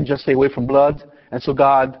and he couldn't just stay away from blood. And so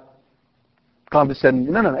God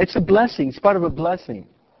condescended. No. It's a blessing. It's part of a blessing.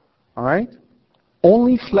 All right?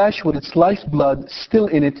 Only flesh with its lifeblood still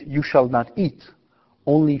in it you shall not eat.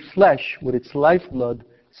 Only flesh with its lifeblood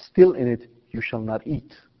still in it you shall not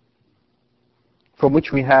eat. From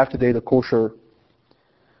which we have today the kosher.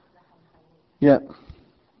 Yeah.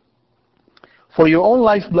 For your own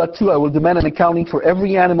lifeblood too I will demand an accounting. For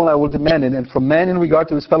every animal I will demand it. And from man in regard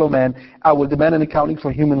to his fellow man I will demand an accounting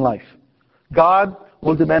for human life. God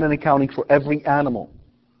will demand an accounting for every animal.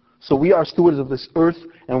 So we are stewards of this earth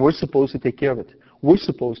and we're supposed to take care of it. We're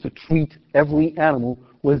supposed to treat every animal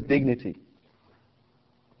with dignity.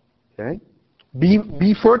 Okay?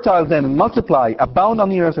 Be fertile then and multiply, abound on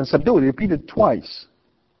the earth and subdue it. Repeated twice.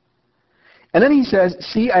 And then he says,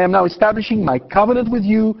 see, I am now establishing my covenant with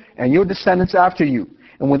you and your descendants after you,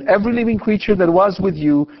 and with every living creature that was with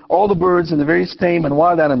you, all the birds and the various tame and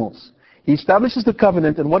wild animals. He establishes the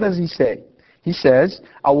covenant, and what does he say? He says,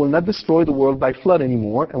 I will not destroy the world by flood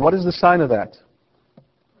anymore. And what is the sign of that?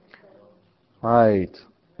 Right.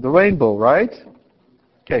 The rainbow, right?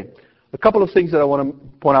 Okay. A couple of things that I want to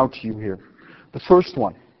point out to you here. The first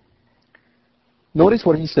one. Notice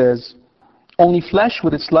what he says. Only flesh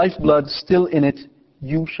with its lifeblood still in it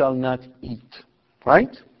you shall not eat.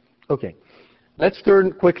 Right? Okay. Let's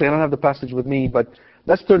turn quickly. I don't have the passage with me, but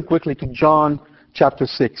let's turn quickly to John chapter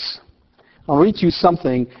 6. I'll read you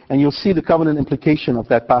something, and you'll see the covenant implication of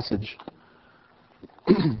that passage.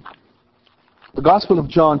 The Gospel of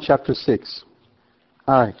John, chapter 6.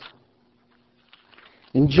 All right.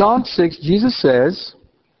 In John 6, Jesus says,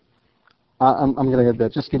 I'm going to get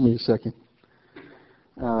that. Just give me a second.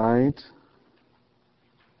 All right.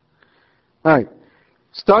 All right.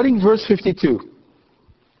 Starting verse 52.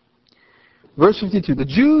 Verse 52. The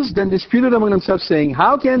Jews then disputed among themselves, saying,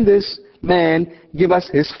 how can this man give us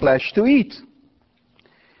his flesh to eat?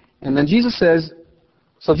 And then Jesus says,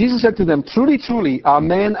 so Jesus said to them, truly, truly,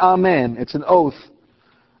 amen, amen. It's an oath.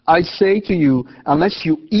 I say to you, unless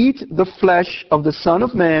you eat the flesh of the Son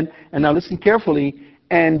of Man, and now listen carefully,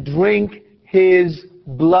 and drink his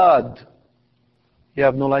blood, you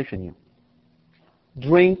have no life in you.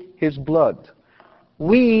 Drink his blood.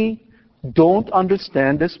 We don't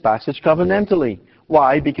understand this passage covenantally.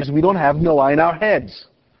 Why? Because we don't have Noah in our heads.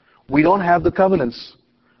 We don't have the covenants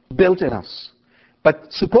built in us. But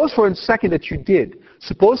suppose for a second that you did.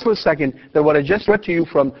 Suppose for a second that what I just read to you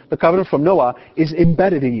from the covenant from Noah is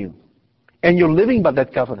embedded in you. And you're living by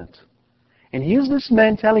that covenant. And here's this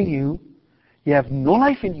man telling you, you have no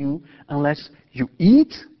life in you unless you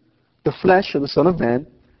eat the flesh of the Son of Man,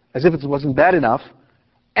 as if it wasn't bad enough.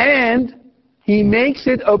 And he makes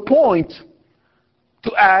it a point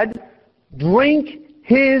to add, drink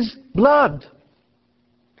his blood.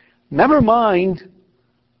 Never mind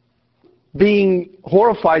being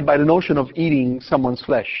horrified by the notion of eating someone's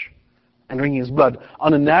flesh and drinking his blood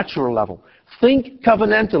on a natural level. Think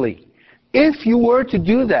covenantally. If you were to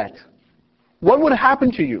do that, what would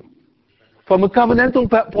happen to you? From a covenantal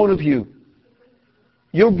point of view,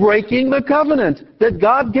 you're breaking the covenant that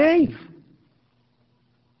God gave.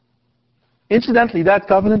 Incidentally, that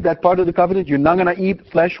covenant, that part of the covenant, you're not going to eat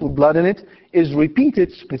flesh with blood in it, is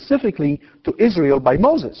repeated specifically to Israel by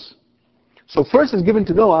Moses. So first it's given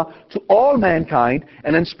to Noah, to all mankind,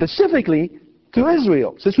 and then specifically to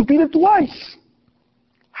Israel. So it's repeated twice.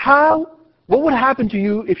 What would happen to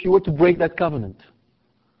you if you were to break that covenant?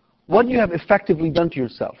 What you have effectively done to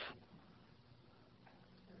yourself?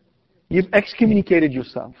 You've excommunicated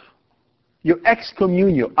yourself. You're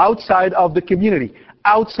excommunio, outside of the community,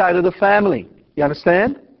 outside of the family. You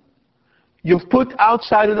understand? You've put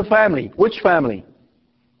outside of the family. Which family?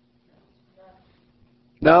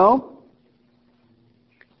 No?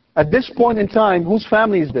 At this point in time, whose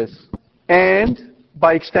family is this? And,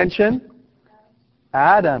 by extension,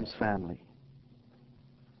 Adam's family.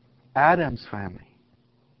 Adam's family.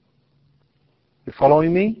 You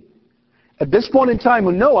following me? At this point in time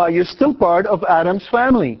with Noah, you're still part of Adam's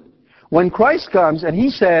family. When Christ comes and he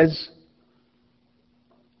says,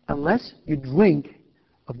 unless you drink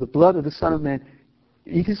of the blood of the Son of Man,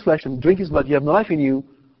 eat his flesh and drink his blood, you have no life in you.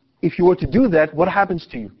 If you were to do that, what happens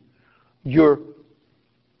to you? You're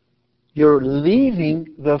leaving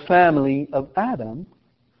the family of Adam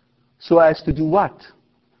so as to do what?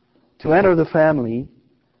 To enter the family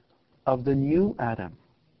of the new Adam.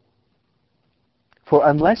 For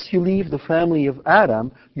unless you leave the family of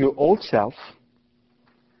Adam, your old self,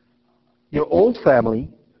 your old family,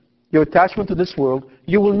 your attachment to this world,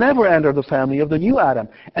 you will never enter the family of the new Adam.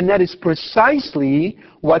 And that is precisely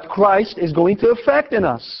what Christ is going to effect in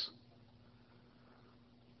us.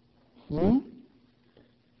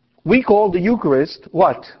 We call the Eucharist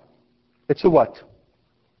what? It's a what?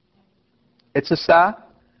 It's a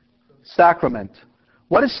sacrament.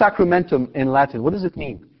 What is sacramentum in Latin? What does it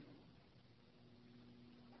mean?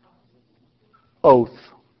 Oath.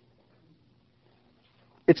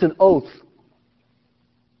 It's an oath.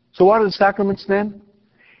 So what are the sacraments then?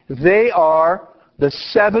 They are the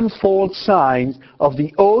sevenfold signs of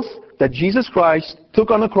the oath that Jesus Christ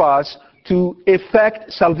took on the cross to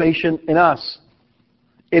effect salvation in us.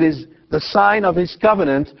 It is the sign of His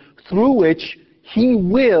covenant through which He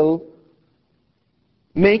will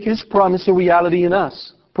make His promise a reality in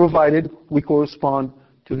us, provided we correspond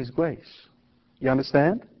to His grace. You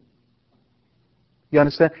understand? You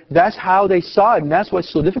understand? That's how they saw it, and that's why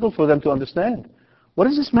it's so difficult for them to understand. What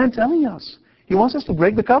is this man telling us? He wants us to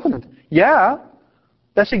break the covenant. Yeah,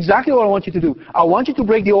 that's exactly what I want you to do. I want you to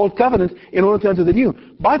break the old covenant in order to enter the new.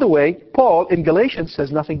 By the way, Paul in Galatians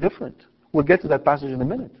says nothing different. We'll get to that passage in a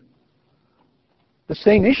minute. The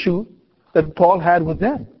same issue that Paul had with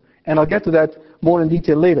them. And I'll get to that more in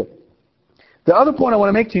detail later. The other point I want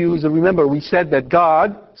to make to you is that remember we said that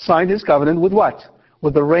God signed His covenant with what?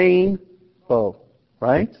 With the rainbow.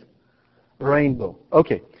 Right? Rainbow.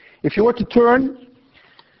 Okay. If you were to turn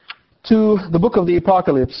to the book of the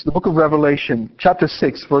Apocalypse, the book of Revelation, chapter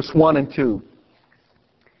 6, verse 1 and 2,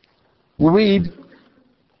 we read,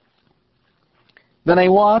 "Then I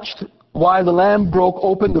watched while the Lamb broke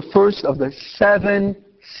open the first of the 7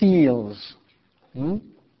 seals."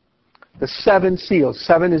 The 7 seals.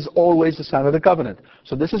 7 is always the sign of the covenant.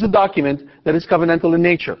 So this is a document that is covenantal in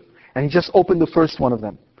nature. And He just opened the first one of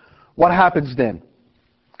them. What happens then?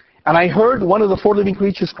 "And I heard one of the 4 living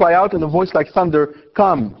creatures cry out in a voice like thunder,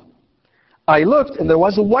 'Come.' I looked, and there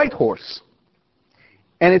was a white horse.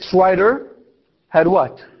 And its rider had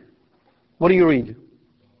what? What do you read?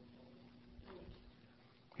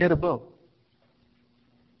 He had a bow.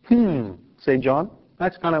 St. John,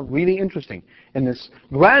 that's kind of really interesting. In this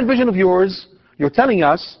grand vision of yours, you're telling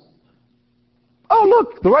us, oh,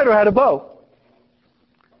 look, the rider had a bow.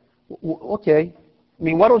 Okay. I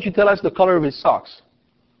mean, why don't you tell us the color of his socks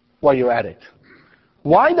while you're at it?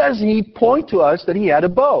 Why does he point to us that he had a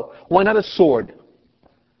bow? Why not a sword?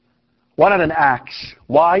 Why not an axe?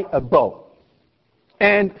 Why a bow?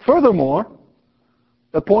 And furthermore,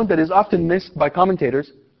 the point that is often missed by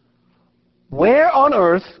commentators, where on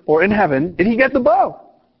earth or in heaven did he get the bow?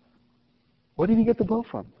 Where did he get the bow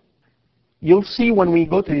from? You'll see when we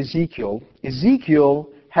go to Ezekiel, Ezekiel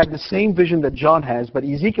had the same vision that John has, but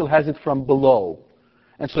Ezekiel has it from below.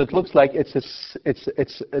 And so it looks like it's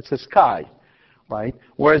a sky, right?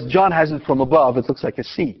 Whereas John has it from above, it looks like a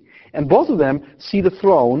sea. And both of them see the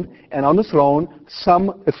throne, and on the throne,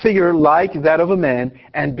 a figure like that of a man,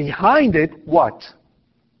 and behind it, what?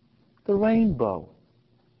 The rainbow.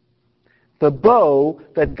 The bow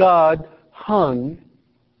that God hung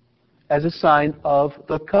as a sign of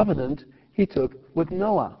the covenant He took with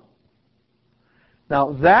Noah.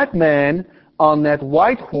 Now, that man on that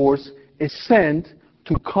white horse is sent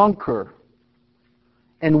to conquer.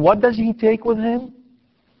 And what does he take with him?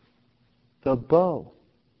 The bow.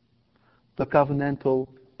 The covenantal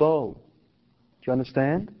bow. Do you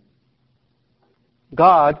understand?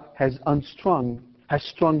 God has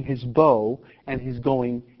strung His bow, and He's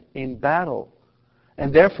going in battle.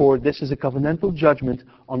 And therefore, this is a covenantal judgment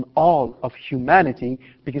on all of humanity,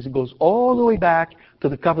 because it goes all the way back to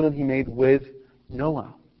the covenant He made with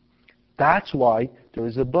Noah. That's why there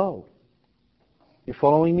is a bow. You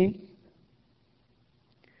following me?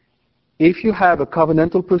 If you have a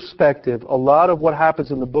covenantal perspective, a lot of what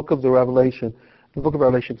happens in the book of Revelation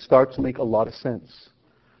starts to make a lot of sense.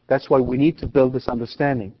 That's why we need to build this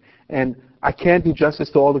understanding. And I can't do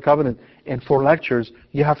justice to all the covenant. And for lectures,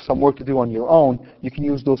 you have some work to do on your own. You can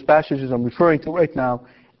use those passages I'm referring to right now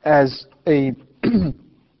as a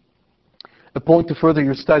point to further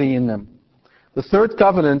your study in them. The third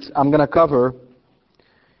covenant I'm going to cover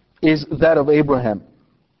is that of Abraham.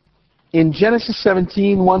 In Genesis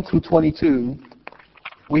 17, 1 through 22,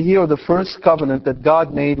 we hear of the first covenant that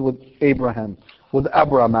God made with Abraham, with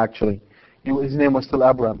Abram actually. His name was still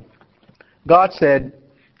Abram. God said,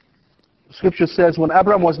 Scripture says, when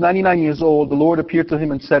Abram was 99 years old, the Lord appeared to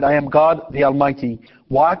him and said, I am God the Almighty.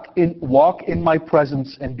 Walk in my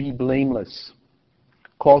presence and be blameless.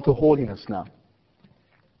 Call to holiness now.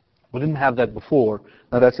 We didn't have that before.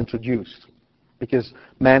 Now that's introduced. Because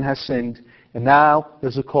man has sinned, and now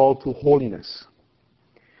there's a call to holiness.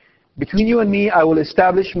 Between you and me, I will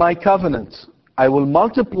establish my covenant. I will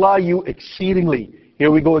multiply you exceedingly. Here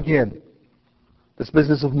we go again. This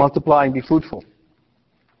business of multiplying, be fruitful.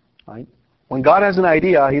 Right? When God has an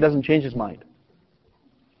idea, He doesn't change His mind.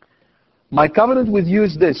 My covenant with you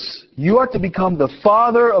is this. You are to become the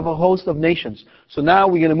father of a host of nations. So now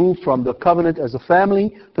we're going to move from the covenant as a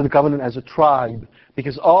family to the covenant as a tribe.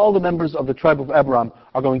 Because all the members of the tribe of Abraham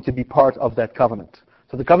are going to be part of that covenant.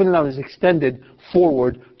 So the covenant now is extended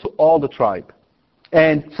forward to all the tribe.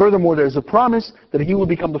 And furthermore, there is a promise that he will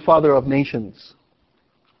become the father of nations.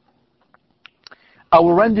 I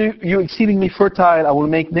will render you exceedingly fertile. I will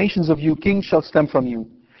make nations of you. Kings shall stem from you.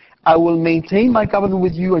 I will maintain my covenant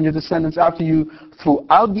with you and your descendants after you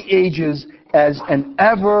throughout the ages as an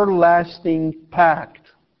everlasting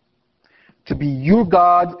pact, to be your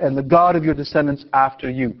God and the God of your descendants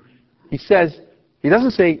after you. He says, he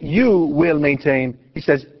doesn't say you will maintain. He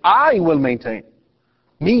says, I will maintain.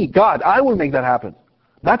 Me, God, I will make that happen.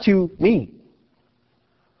 Not you, me.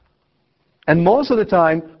 And most of the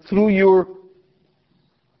time, through your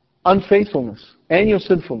unfaithfulness and your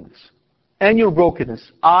sinfulness and your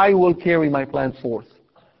brokenness, I will carry my plan forth,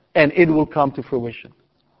 and it will come to fruition.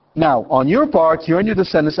 Now, on your part, you and your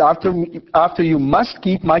descendants after you must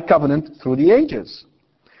keep my covenant through the ages.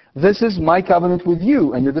 This is my covenant with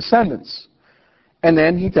you and your descendants. And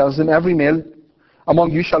then he tells them, every male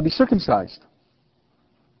among you shall be circumcised.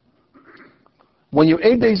 When you're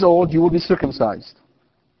 8 days old, you will be circumcised.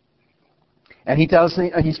 And he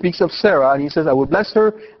speaks of Sarah, and he says, I will bless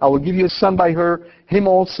her, I will give you a son by her, him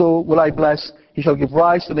also will I bless, he shall give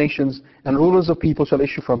rise to nations, and rulers of people shall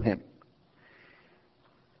issue from him.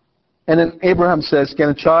 And then Abraham says, can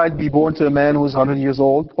a child be born to a man who is 100 years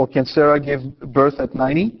old, or can Sarah give birth at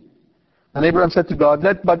 90? And Abraham said to God,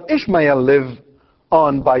 let but Ishmael live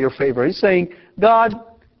on by your favor. He's saying, God,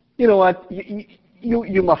 you know what,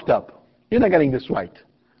 you muffed up. You're not getting this right.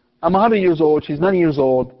 I'm 100 years old, she's 90 years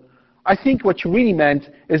old. I think what you really meant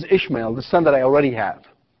is Ishmael, the son that I already have,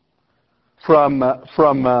 from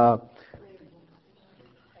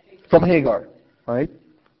Hagar, right?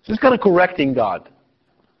 So he's kind of correcting God.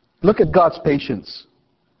 Look at God's patience.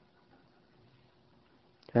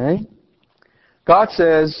 Okay? God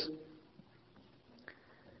says,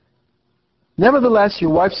 nevertheless,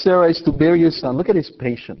 your wife Sarah is to bear your son. Look at his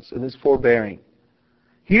patience and his forbearing.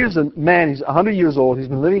 Here's a man, he's 100 years old, he's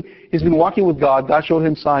been walking with God, God showed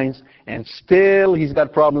him signs, and still he's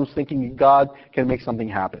got problems thinking God can make something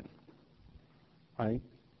happen. Right?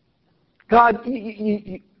 God,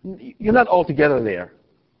 you're not altogether there.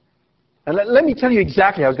 And let me tell you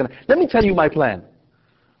exactly how it's going to, let me tell you my plan.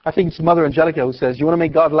 I think it's Mother Angelica who says, you want to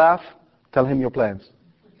make God laugh? Tell him your plans.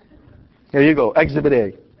 Here you go, Exhibit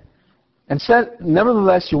A. And said,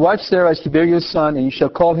 nevertheless, your wife Sarah is to bear your son, and you shall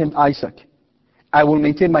call him Isaac. I will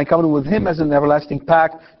maintain my covenant with him as an everlasting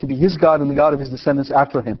pact, to be his God and the God of his descendants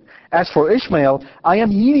after him. As for Ishmael, I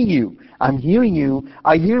am hearing you. I'm hearing you.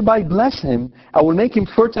 I hereby bless him. I will make him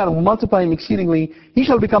fertile and will multiply him exceedingly. He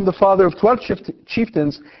shall become the father of 12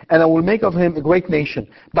 chieftains, and I will make of him a great nation.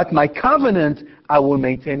 But my covenant I will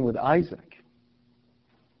maintain with Isaac.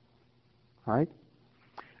 Right?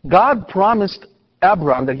 God promised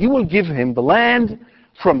Abraham that he will give him the land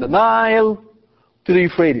from the Nile to the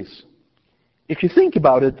Euphrates. If you think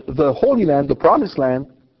about it, the Holy Land, the Promised Land,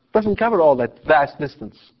 doesn't cover all that vast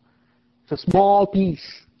distance. It's a small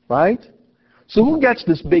piece, right? So who gets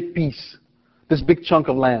this big piece, this big chunk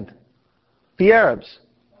of land? The Arabs.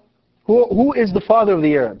 Who is the father of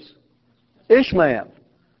the Arabs? Ishmael.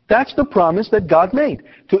 That's the promise that God made.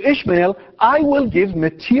 To Ishmael, I will give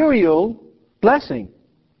material blessing.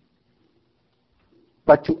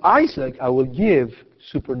 But to Isaac, I will give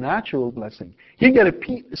supernatural blessing. You get a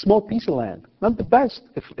small piece of land, not the best,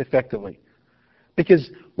 effectively. Because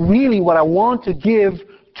really what I want to give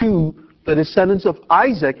to the descendants of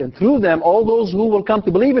Isaac, and through them, all those who will come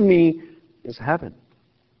to believe in me, is heaven.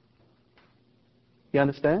 You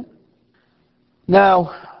understand?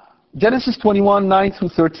 Now, Genesis 21, 9 through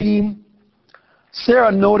 13,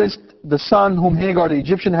 Sarah noticed the son whom Hagar the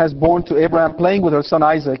Egyptian has borne to Abraham playing with her son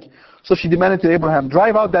Isaac. So she demanded to Abraham,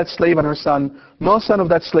 drive out that slave and her son. No son of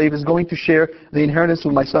that slave is going to share the inheritance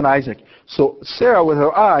with my son Isaac. So Sarah, with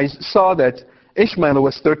her eyes, saw that Ishmael, who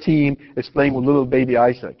was 13, is playing with little baby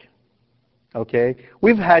Isaac. Okay?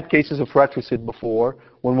 We've had cases of fratricide before,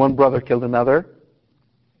 when one brother killed another.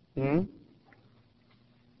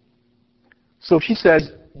 So she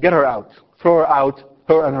says, get her out. Throw her out,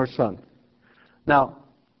 her and her son. Now,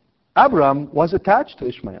 Abraham was attached to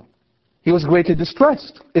Ishmael. He was greatly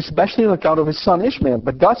distressed, especially on account of his son Ishmael.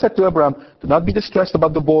 But God said to Abraham, do not be distressed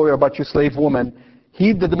about the boy or about your slave woman.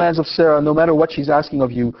 Heed the demands of Sarah, no matter what she's asking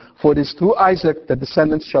of you. For it is through Isaac that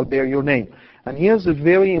descendants shall bear your name. And here's a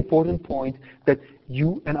very important point that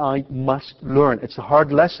you and I must learn. It's a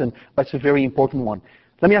hard lesson, but it's a very important one.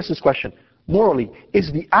 Let me ask this question. Morally,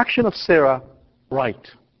 is the action of Sarah right?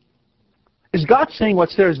 Is God saying what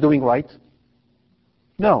Sarah is doing right?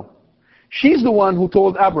 No. She's the one who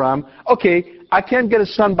told Abraham, okay, I can't get a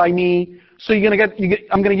son by me, so I'm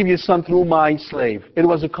going to give you a son through my slave. It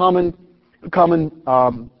was a common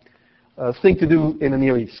thing to do in the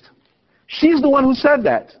Near East. She's the one who said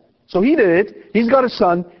that. So he did it. He's got a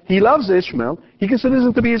son. He loves Ishmael. He considers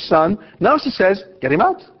him to be his son. Now she says, get him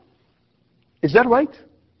out. Is that right?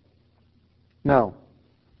 No,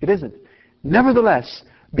 it isn't. Nevertheless,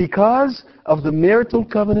 because of the marital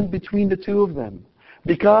covenant between the two of them,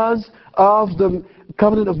 because of the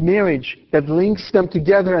covenant of marriage that links them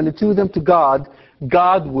together and the two of them to God,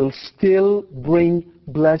 God will still bring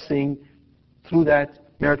blessing through that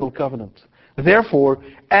marital covenant. Therefore,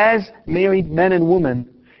 as married men and women,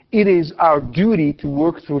 it is our duty to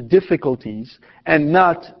work through difficulties and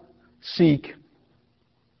not seek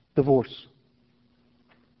divorce.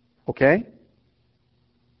 Okay?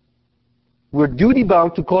 We're duty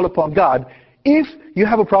bound to call upon God. If you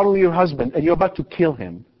have a problem with your husband and you're about to kill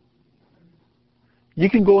him, you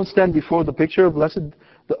can go and stand before the picture of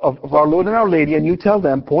our Lord and Our Lady, and you tell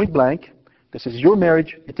them point blank, this is your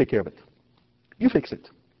marriage, you take care of it. You fix it.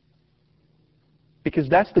 Because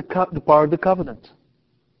that's the part of the covenant.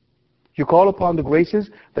 You call upon the graces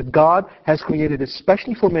that God has created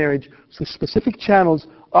especially for marriage, through specific channels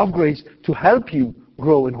of grace to help you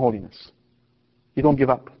grow in holiness. You don't give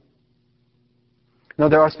up. Now,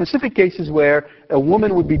 there are specific cases where a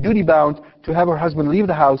woman would be duty-bound to have her husband leave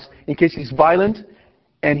the house in case he's violent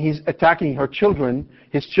and he's attacking her children,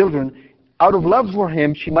 his children. Out of love for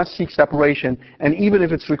him, she must seek separation, and even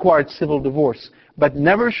if it's required, civil divorce. But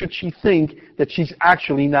never should she think that she's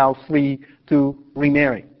actually now free to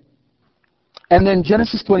remarry. And then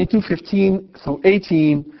Genesis 22:15 through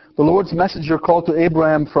 18, the Lord's messenger called to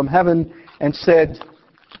Abraham from heaven and said,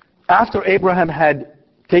 after Abraham had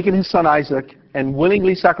taken his son Isaac and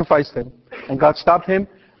willingly sacrificed him, and God stopped him,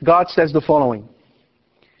 God says the following: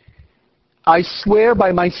 I swear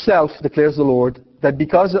by myself, declares the Lord, that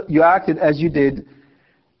because you acted as you did,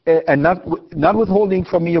 and not withholding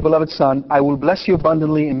from me your beloved son, I will bless you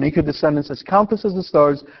abundantly and make your descendants as countless as the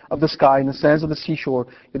stars of the sky and the sands of the seashore.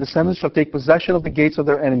 Your descendants shall take possession of the gates of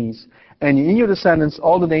their enemies. And in your descendants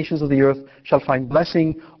all the nations of the earth shall find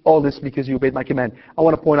blessing. All this because you obeyed my command. I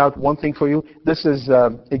want to point out one thing for you. This is,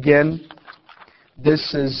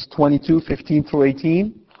 this is 22:15 through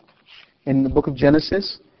 18 in the book of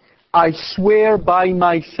Genesis. I swear by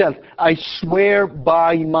myself. I swear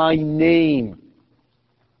by my name.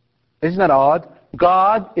 Isn't that odd?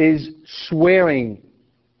 God is swearing.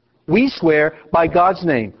 We swear by God's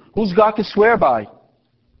name. Who's God to swear by?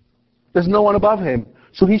 There's no one above him.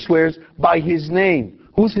 So he swears by his name.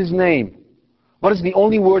 Who's his name? What is the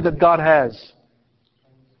only word that God has?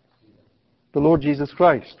 The Lord Jesus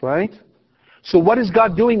Christ, right? So what is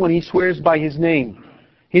God doing when he swears by his name?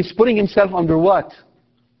 He's putting himself under what?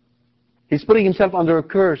 He's putting himself under a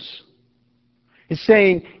curse. He's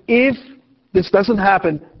saying, if this doesn't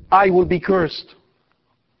happen, I will be cursed.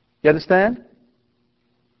 You understand?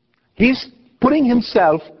 He's putting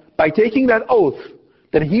himself, by taking that oath,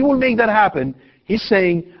 that he will make that happen, he's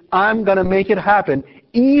saying, I'm going to make it happen,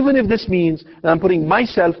 even if this means that I'm putting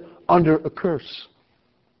myself under a curse.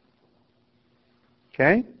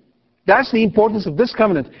 Okay? That's the importance of this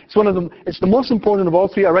covenant. It's the most important of all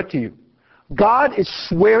three I read to you. God is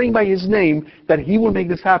swearing by his name that he will make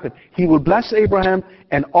this happen. He will bless Abraham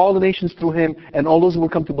and all the nations through him, and all those who will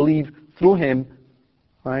come to believe through him.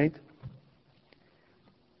 Right?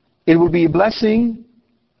 It will be a blessing.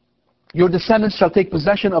 Your descendants shall take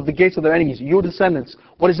possession of the gates of their enemies. Your descendants.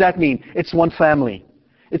 What does that mean? It's one family.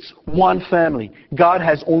 It's one family. God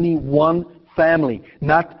has only one family,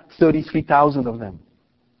 not 33,000 of them.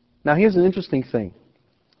 Now here's an interesting thing.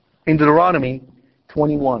 In Deuteronomy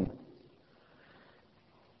 21.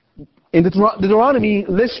 In Deuteronomy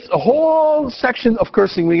lists a whole section of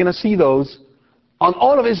cursing. We're going to see those on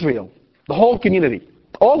all of Israel, the whole community.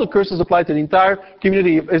 All the curses apply to the entire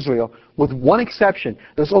community of Israel, with one exception.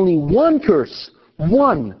 There's only one curse,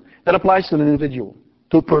 one, that applies to an individual,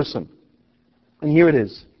 to a person. And here it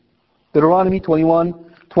is. Deuteronomy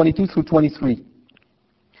 21:22 through 23.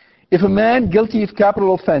 If a man guilty of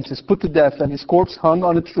capital offense is put to death and his corpse hung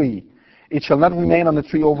on a tree, it shall not remain on the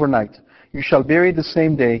tree overnight. You shall bury it the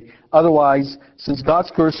same day. Otherwise, since God's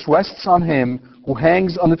curse rests on him who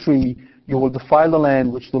hangs on the tree, you will defile the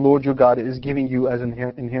land which the Lord your God is giving you as an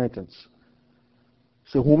inheritance.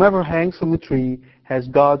 So whomever hangs from the tree has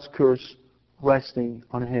God's curse resting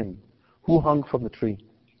on him. Who hung from the tree?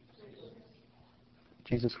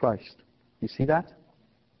 Jesus Christ. You see that?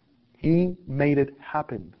 He made it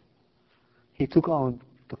happen. He took on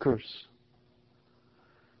the curse.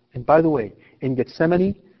 And by the way, in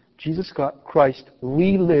Gethsemane, Jesus Christ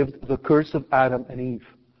relived the curse of Adam and Eve.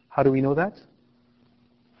 How do we know that?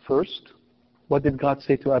 First, what did God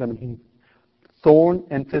say to Adam and Eve? Thorn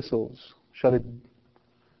and thistles shall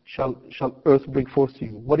earth bring forth to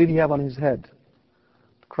you. What did he have on his head?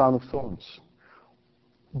 The crown of thorns.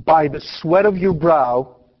 By the sweat of your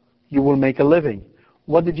brow, you will make a living.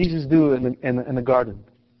 What did Jesus do in the garden?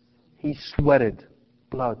 He sweated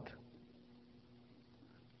blood.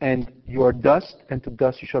 And you are dust, and to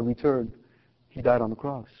dust you shall return. He died on the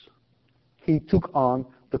cross. He took on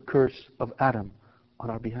the curse of Adam on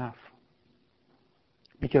our behalf.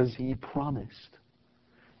 Because he promised.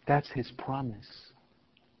 That's his promise.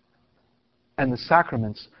 And the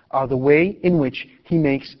sacraments are the way in which he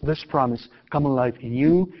makes this promise come alive in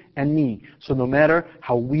you and me. So no matter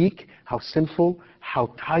how weak, how sinful,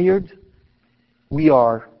 how tired we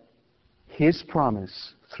are, his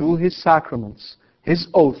promise through his sacraments, his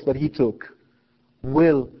oath that he took,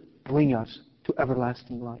 will bring us to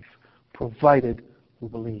everlasting life, provided we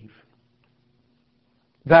believe.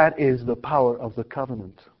 That is the power of the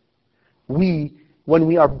covenant. When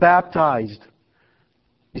we are baptized,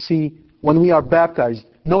 you see, when we are baptized,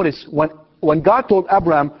 notice, when God told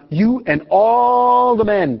Abraham, you and all the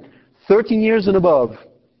men, 13 years and above,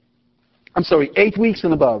 8 weeks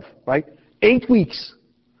and above, right? 8 weeks.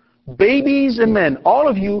 Babies and men, all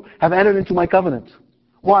of you have entered into my covenant.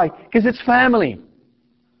 Why? Because it's family.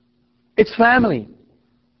 It's family.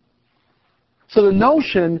 So the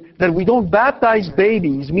notion that we don't baptize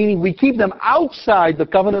babies, meaning we keep them outside the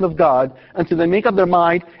covenant of God until they make up their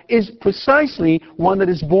mind, is precisely one that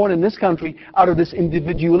is born in this country out of this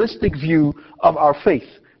individualistic view of our faith.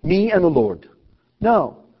 Me and the Lord.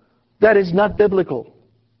 No. That is not biblical.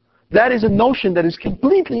 That is a notion that is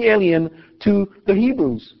completely alien to the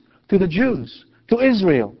Hebrews, to the Jews, to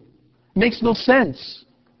Israel. Makes no sense.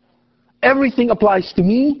 Everything applies to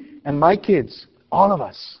me and my kids. All of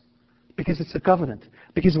us. Because it's a covenant.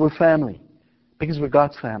 Because we're family. Because we're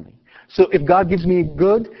God's family. So if God gives me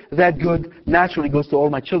good, that good naturally goes to all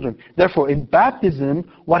my children. Therefore, in baptism,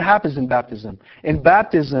 what happens in baptism? In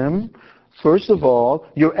baptism, first of all,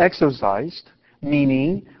 you're exorcised,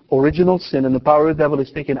 meaning original sin and the power of the devil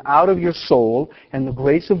is taken out of your soul, and the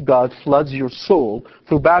grace of God floods your soul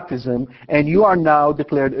through baptism, and you are now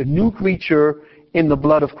declared a new creature in the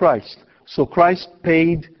blood of Christ. So Christ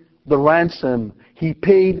paid the ransom. He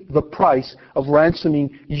paid the price of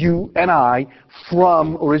ransoming you and I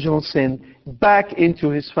from original sin back into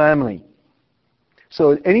his family.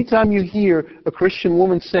 So anytime you hear a Christian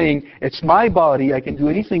woman saying, it's my body, I can do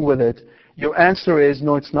anything with it, your answer is,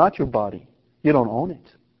 no, it's not your body. You don't own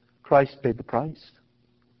it. Christ paid the price.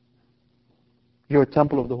 You're a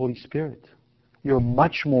temple of the Holy Spirit. You're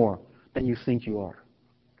much more than you think you are.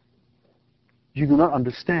 You do not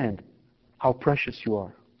understand how precious you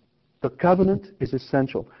are. The covenant is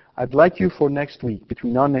essential. I'd like you for next week,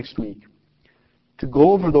 between now and next week, to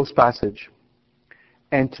go over those passages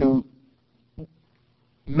and to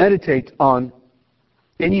meditate on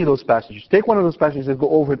any of those passages. Take one of those passages and go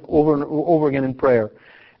over it over and over again in prayer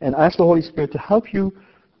and ask the Holy Spirit to help you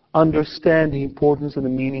understand the importance and the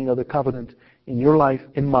meaning of the covenant in your life,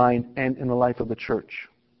 in mine, and in the life of the church.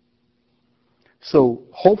 So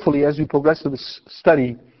hopefully as we progress through this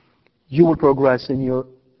study, you will progress in your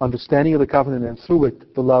understanding of the covenant, and through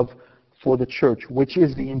it, the love for the church, which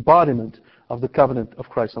is the embodiment of the covenant of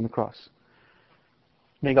Christ on the cross.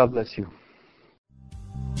 May God bless you.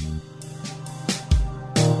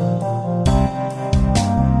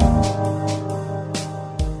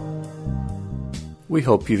 We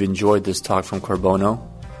hope you've enjoyed this talk from Carbono.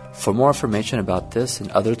 For more information about this and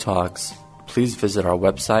other talks, please visit our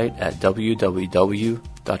website at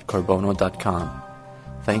www.carbono.com.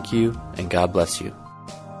 Thank you, and God bless you.